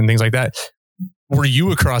 and things like that. Were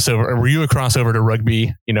you a crossover to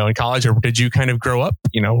rugby, in college, or did you kind of grow up,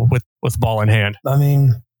 with ball in hand? I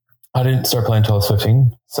mean, I didn't start playing until I was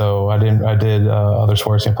 15. So I did other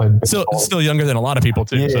sports. I played baseball. Still younger than a lot of people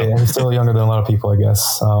too. Yeah, I'm still younger than a lot of people, I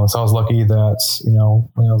guess. So I was lucky that,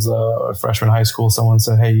 when I was a freshman in high school, someone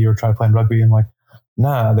said, "Hey, you were trying to play rugby?" And like,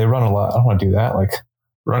 nah, they run a lot. I don't want to do that. Like,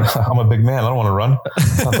 run. I'm a big man. I don't want to run.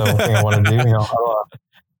 It's not the thing I want to do. I don't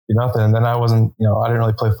nothing. And then I wasn't, I didn't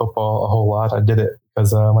really play football a whole lot. I did it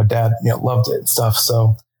because my dad, loved it and stuff.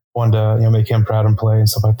 So I wanted to, make him proud and play and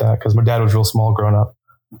stuff like that. Because my dad was real small growing up.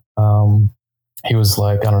 He was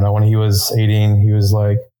like, I don't know, when he was 18, he was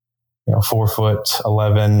like,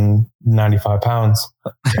 4'11", 95 pounds.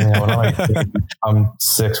 And, when I'm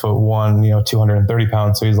 6'1", 230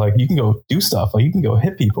 pounds. So he's like, you can go do stuff. Like you can go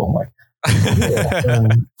hit people. I'm like, yeah.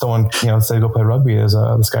 And someone, said go play rugby. There's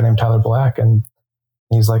this guy named Tyler Black, and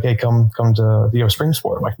he's like, "Hey, come to the spring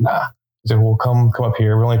sport." I'm like, "Nah." He's like, "Well, come up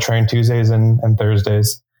here. We only train Tuesdays and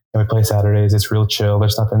Thursdays, and we play Saturdays. It's real chill.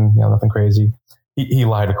 There's nothing, nothing crazy." He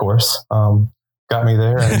lied, of course. Got me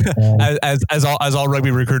there, and as all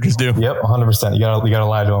rugby recruiters do. Yep, 100%. You gotta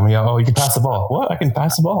lie to him. Oh, you can pass the ball. What? I can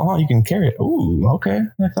pass the ball? Oh, you can carry it. Ooh, okay,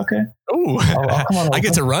 that's okay. Ooh, I'll come on. I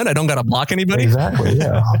get to run. I don't got to block anybody. Exactly.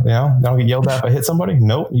 Yeah. I don't get yelled at if I hit somebody.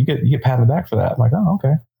 Nope. You get pat on the back for that. I'm like, oh,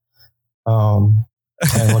 okay.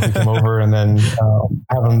 And Lucky came over, and then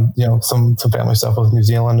having some family stuff with New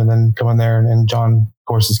Zealand, and then coming there, and John, of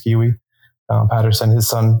course, is Kiwi. Patterson, his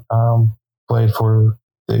son, played for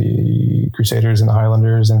the Crusaders and the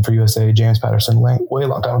Highlanders, and for USA, James Patterson, way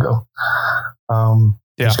long time ago.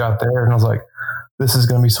 Just got there, and I was like, "This is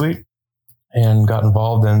going to be sweet," and got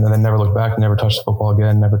involved, and then never looked back. Never touched football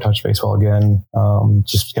again. Never touched baseball again.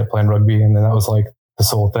 Just kept playing rugby, and then that was like the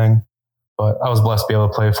sole thing. But I was blessed to be able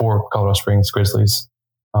to play for Colorado Springs Grizzlies,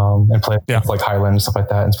 and play like Highland and stuff like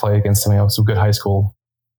that, and play against some good high school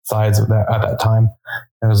sides at that time.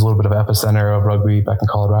 And there's a little bit of epicenter of rugby back in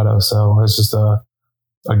Colorado, so it was just a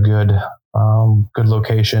good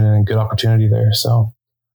location and a good opportunity there. So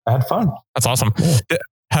I had fun. That's awesome. Yeah.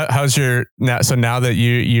 How's your now that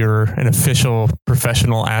you're an official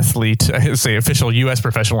professional athlete, I say official U.S.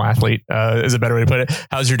 professional athlete is a better way to put it.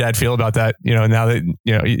 How's your dad feel about that? Now that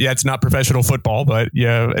it's not professional football, but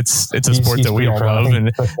it's a sport that we all love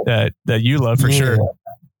and that you love for sure.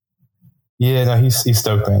 Yeah, no, he's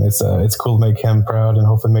stoked, man. It's cool to make him proud, and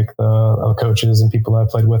hopefully make the coaches and people that I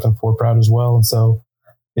played with and for proud as well. And so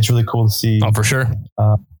it's really cool to see. Oh, for sure.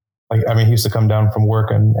 He used to come down from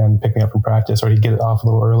work and pick me up from practice, or he'd get it off a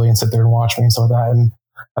little early and sit there and watch me and stuff like that. And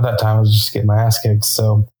at that time, I was just getting my ass kicked.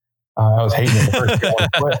 So I was hating it at first. I wanted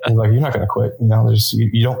to quit. He's like, "You're not going to quit.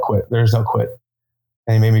 You don't quit. There's no quit."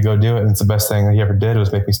 And he made me go do it. And it's the best thing that he ever did was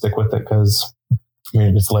make me stick with it, because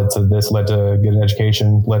it just led to get an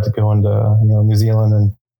education, led to going to New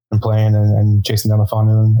Zealand and playing and chasing down the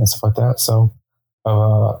Whanau and stuff like that. So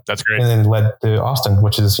that's great. And then it led to Austin,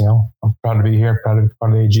 which is, I'm proud to be here, proud to be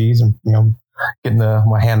part of the AGs, and, getting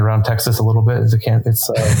my hand around Texas a little bit. I can't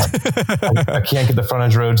get the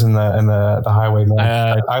frontage roads and the highway,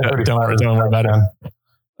 man. Don't worry about it.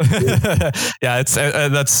 Yeah, it's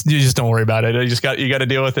you just don't worry about it. You got to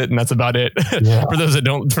deal with it, and that's about it. Yeah. For those that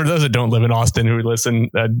don't live in Austin who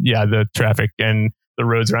listen, the traffic and the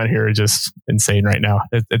roads around here are just insane right now.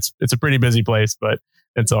 It's a pretty busy place, but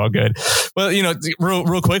it's all good. Well,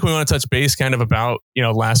 real quick, we want to touch base kind of about,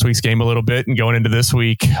 last week's game a little bit and going into this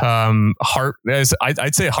week. I'd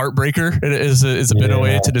say heartbreaker is a bit of a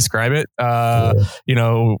way to describe it.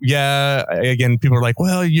 Again, people are like,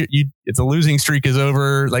 well, it's a losing streak is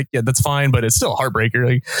over. Like, yeah, that's fine, but it's still a heartbreaker.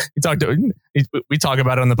 Like we talk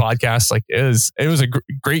about it on the podcast. Like it was a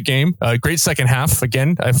great game, great second half.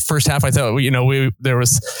 Again, first half, I thought, there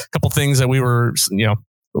was a couple things that we were,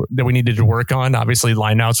 that we needed to work on. Obviously,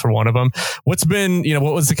 lineouts were one of them. What's been,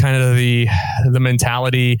 what was the kind of the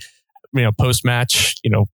mentality, post match,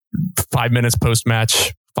 5 minutes post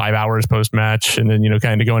match, 5 hours post match, and then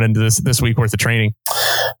kind of going into this week worth of training?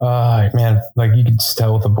 Man, like you could just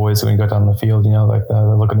tell with the boys when you go down the field, like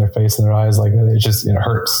the look in their face and their eyes, like it just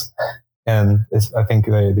hurts. And I think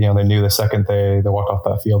they knew the second they walked off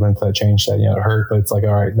that field into that change that it hurt, but it's like,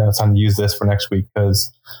 all right, now it's time to use this for next week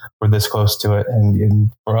because we're this close to it.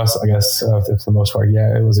 And for us, I guess for the most part,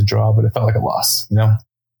 yeah, it was a draw, but it felt like a loss.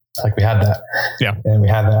 Like we had that, and we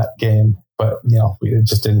had that game, but we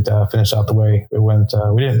just didn't finish out the way it went.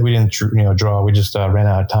 We didn't draw. We just ran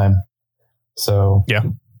out of time. So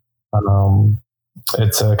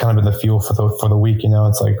it's kind of been the fuel for the week.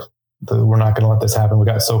 It's like we're not going to let this happen. We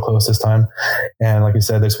got so close this time, and like you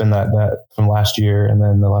said, there's been that from last year, and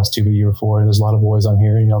then the last the year before. There's a lot of boys on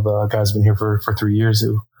here. The guys have been here for 3 years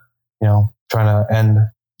who, trying to end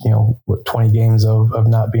 20 games of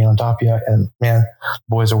not being on top yet. And man,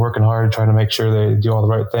 boys are working hard, trying to make sure they do all the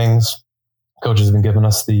right things. Coaches have been giving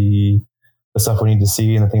us the stuff we need to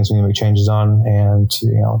see and the things we need to make changes on, and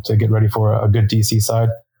to get ready for a good DC side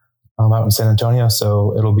out in San Antonio.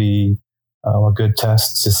 So it'll be a good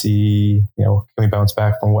test to see, can we bounce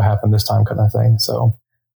back from what happened this time, kind of thing. So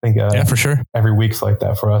I think for sure, every week's like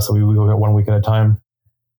that for us. So we look at 1 week at a time.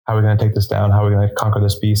 How are we going to take this down? How are we going to conquer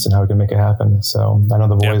this beast, and how are we going to make it happen? So I know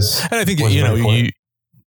the boys. And I think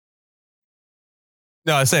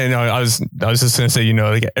No, I was saying, I was just going to say,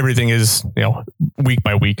 like everything is, week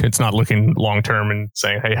by week. It's not looking long term and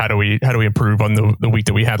saying, hey, how do we improve on the week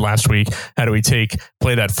that we had last week? How do we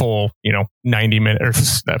play that full, 90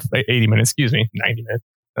 minutes or 80 minutes, 90 minutes.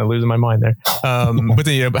 I'm losing my mind there. But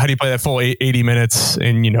then, how do you play that full 80 minutes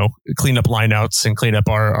and, clean up lineouts and clean up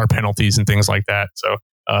our penalties and things like that? So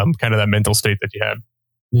kind of that mental state that you had.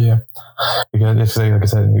 Yeah. Like I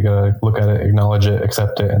said, you got to look at it, acknowledge it,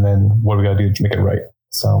 accept it, and then what do we got to do to make it right?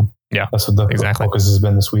 So that's what the focus has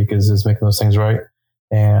been this week is making those things right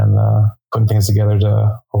and putting things together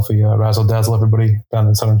to hopefully razzle dazzle everybody down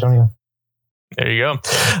in San Antonio. There you go.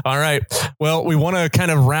 All right. Well, we want to kind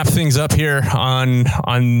of wrap things up here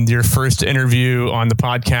on your first interview on the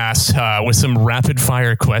podcast with some rapid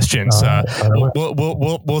fire questions.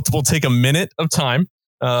 We'll take a minute of time.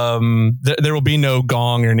 There will be no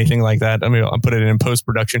gong or anything like that. I mean, I'll put it in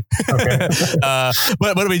post-production. Okay. But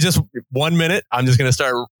it'll be just 1 minute. I'm just going to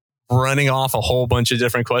start running off a whole bunch of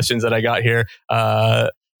different questions that I got here.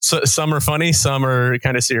 So some are funny, some are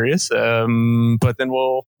kind of serious. But then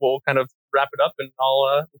we'll kind of wrap it up, and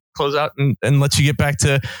I'll close out and let you get back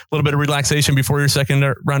to a little bit of relaxation before your second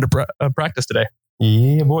round of practice today.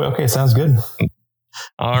 Yeah, boy. Okay. Sounds good.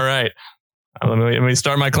 All right. Let me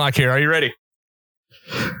start my clock here. Are you ready?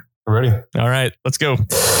 Ready. All right, let's go.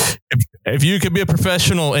 If you could be a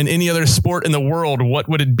professional in any other sport in the world, what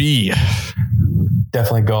would it be?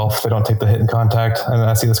 Definitely golf. They don't take the hit in contact. And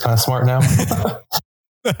I see that's kind of smart now.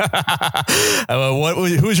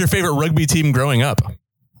 Who was your favorite rugby team growing up?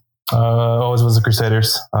 Always was the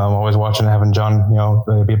Crusaders. Always watching and having John,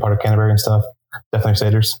 be a part of Canterbury and stuff. Definitely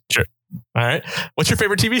Crusaders. Sure. All right. What's your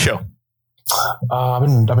favorite TV show? I've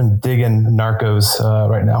been digging Narcos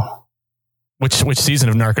right now. Which season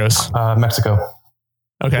of Narcos? Mexico.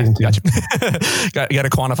 Okay, gotcha. Got to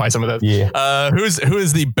quantify some of those. Yeah. Who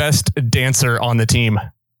is the best dancer on the team?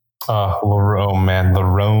 Lerome, man.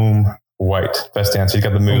 Lerome White. Best dancer. He's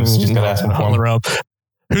got the moves. Just got to ask him for him. Lerome.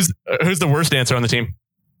 Who's the worst dancer on the team?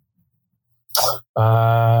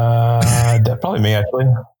 Probably me, actually.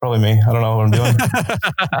 Probably me. I don't know what I'm doing.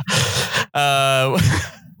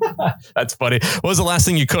 That's funny. What was the last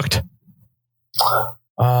thing you cooked?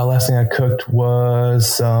 Last thing I cooked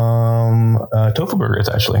was tofu burgers,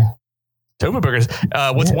 actually. Tofu burgers.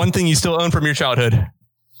 What's one thing you still own from your childhood?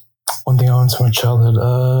 One thing I own from my childhood.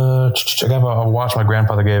 I have a watch my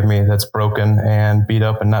grandfather gave me that's broken and beat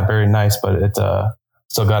up and not very nice, but it's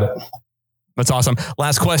still got it. That's awesome.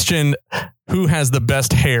 Last question. Who has the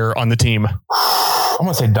best hair on the team? I'm going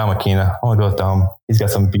to say Dom Aquina. I want to go with Dom. He's got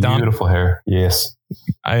some beautiful hair. Yes.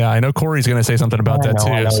 I know Corey's going to say something about that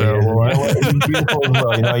too. So beautiful as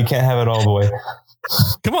well. You can't have it all, boy.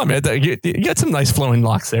 Come on, man. You got some nice flowing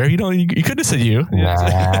locks there. You could have said you.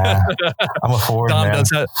 Nah, I'm a forward.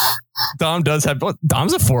 Dom does have.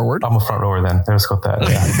 Dom's a forward. I'm a front rower. Then let's go with that.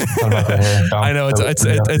 Yeah. About the hair. Dom, I know it's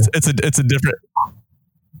a different.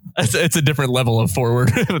 It's a different level of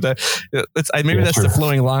forward. Maybe that's true. The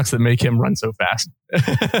flowing locks that make him run so fast.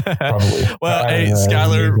 Probably. Well, hey,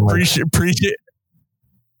 Skylar, appreciate.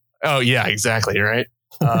 Oh yeah, exactly. Right.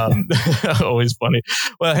 Always funny.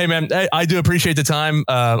 Well, hey man, I do appreciate the time.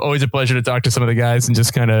 Always a pleasure to talk to some of the guys and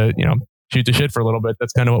just kind of, shoot the shit for a little bit.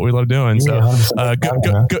 That's kind of what we love doing. Yeah,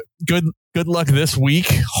 So good luck this week.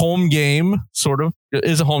 Home game, sort of,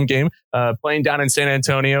 is a home game. Playing down in San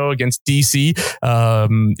Antonio against DC.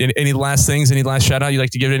 Any last things, any last shout out you'd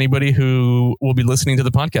like to give to anybody who will be listening to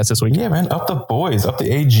the podcast this week? Yeah, man. Up the boys, up the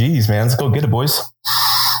AGs, man. Let's go get it, boys.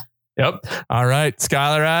 Yep. All right.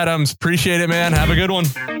 Skylar Adams. Appreciate it, man. Have a good one.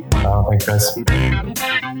 Thanks, guys.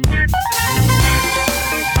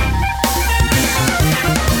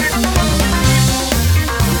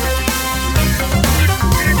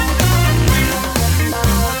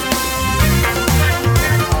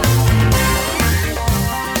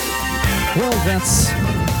 Well,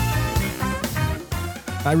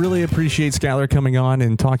 I really appreciate Skylar coming on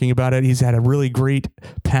and talking about it. He's had a really great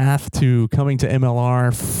path to coming to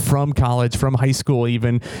MLR from college, from high school,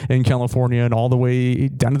 even in California, and all the way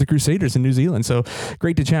down to the Crusaders in New Zealand. So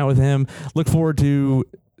great to chat with him. Look forward to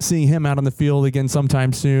seeing him out on the field again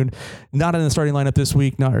sometime soon. Not in the starting lineup this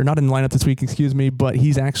week, not in the lineup this week, but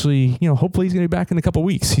he's actually, hopefully he's going to be back in a couple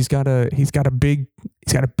weeks. He's got a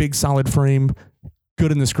big solid frame,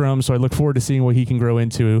 good in the scrum. So I look forward to seeing what he can grow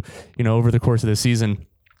into, over the course of the season.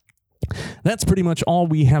 That's pretty much all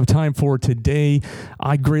we have time for today.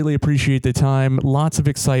 I greatly appreciate the time. Lots of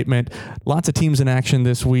excitement, lots of teams in action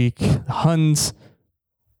this week. Huns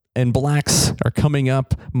and Blacks are coming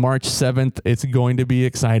up March 7th. It's going to be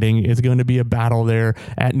exciting. It's going to be a battle there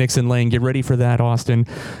at Nixon Lane. Get ready for that, Austin.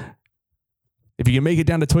 If you can make it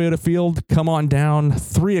down to Toyota Field, come on down.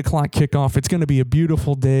 3:00 kickoff. It's going to be a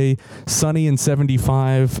beautiful day, sunny and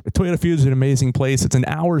 75. Toyota Field is an amazing place. It's an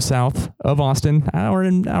hour south of Austin, hour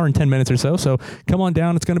and 10 minutes or so. So come on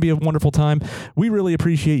down. It's going to be a wonderful time. We really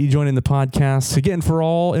appreciate you joining the podcast. Again, for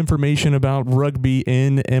all information about rugby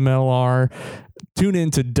in MLR, tune in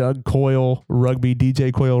to Doug Coyle Rugby,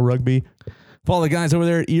 DJ Coyle Rugby. Follow the guys over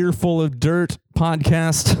there at Earful of Dirt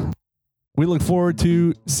podcast. We look forward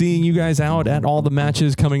to seeing you guys out at all the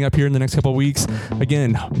matches coming up here in the next couple of weeks.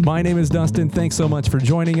 Again, my name is Dustin. Thanks so much for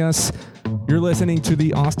joining us. You're listening to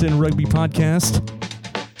the Austin Rugby Podcast.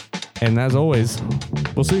 And as always,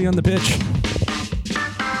 we'll see you on the pitch.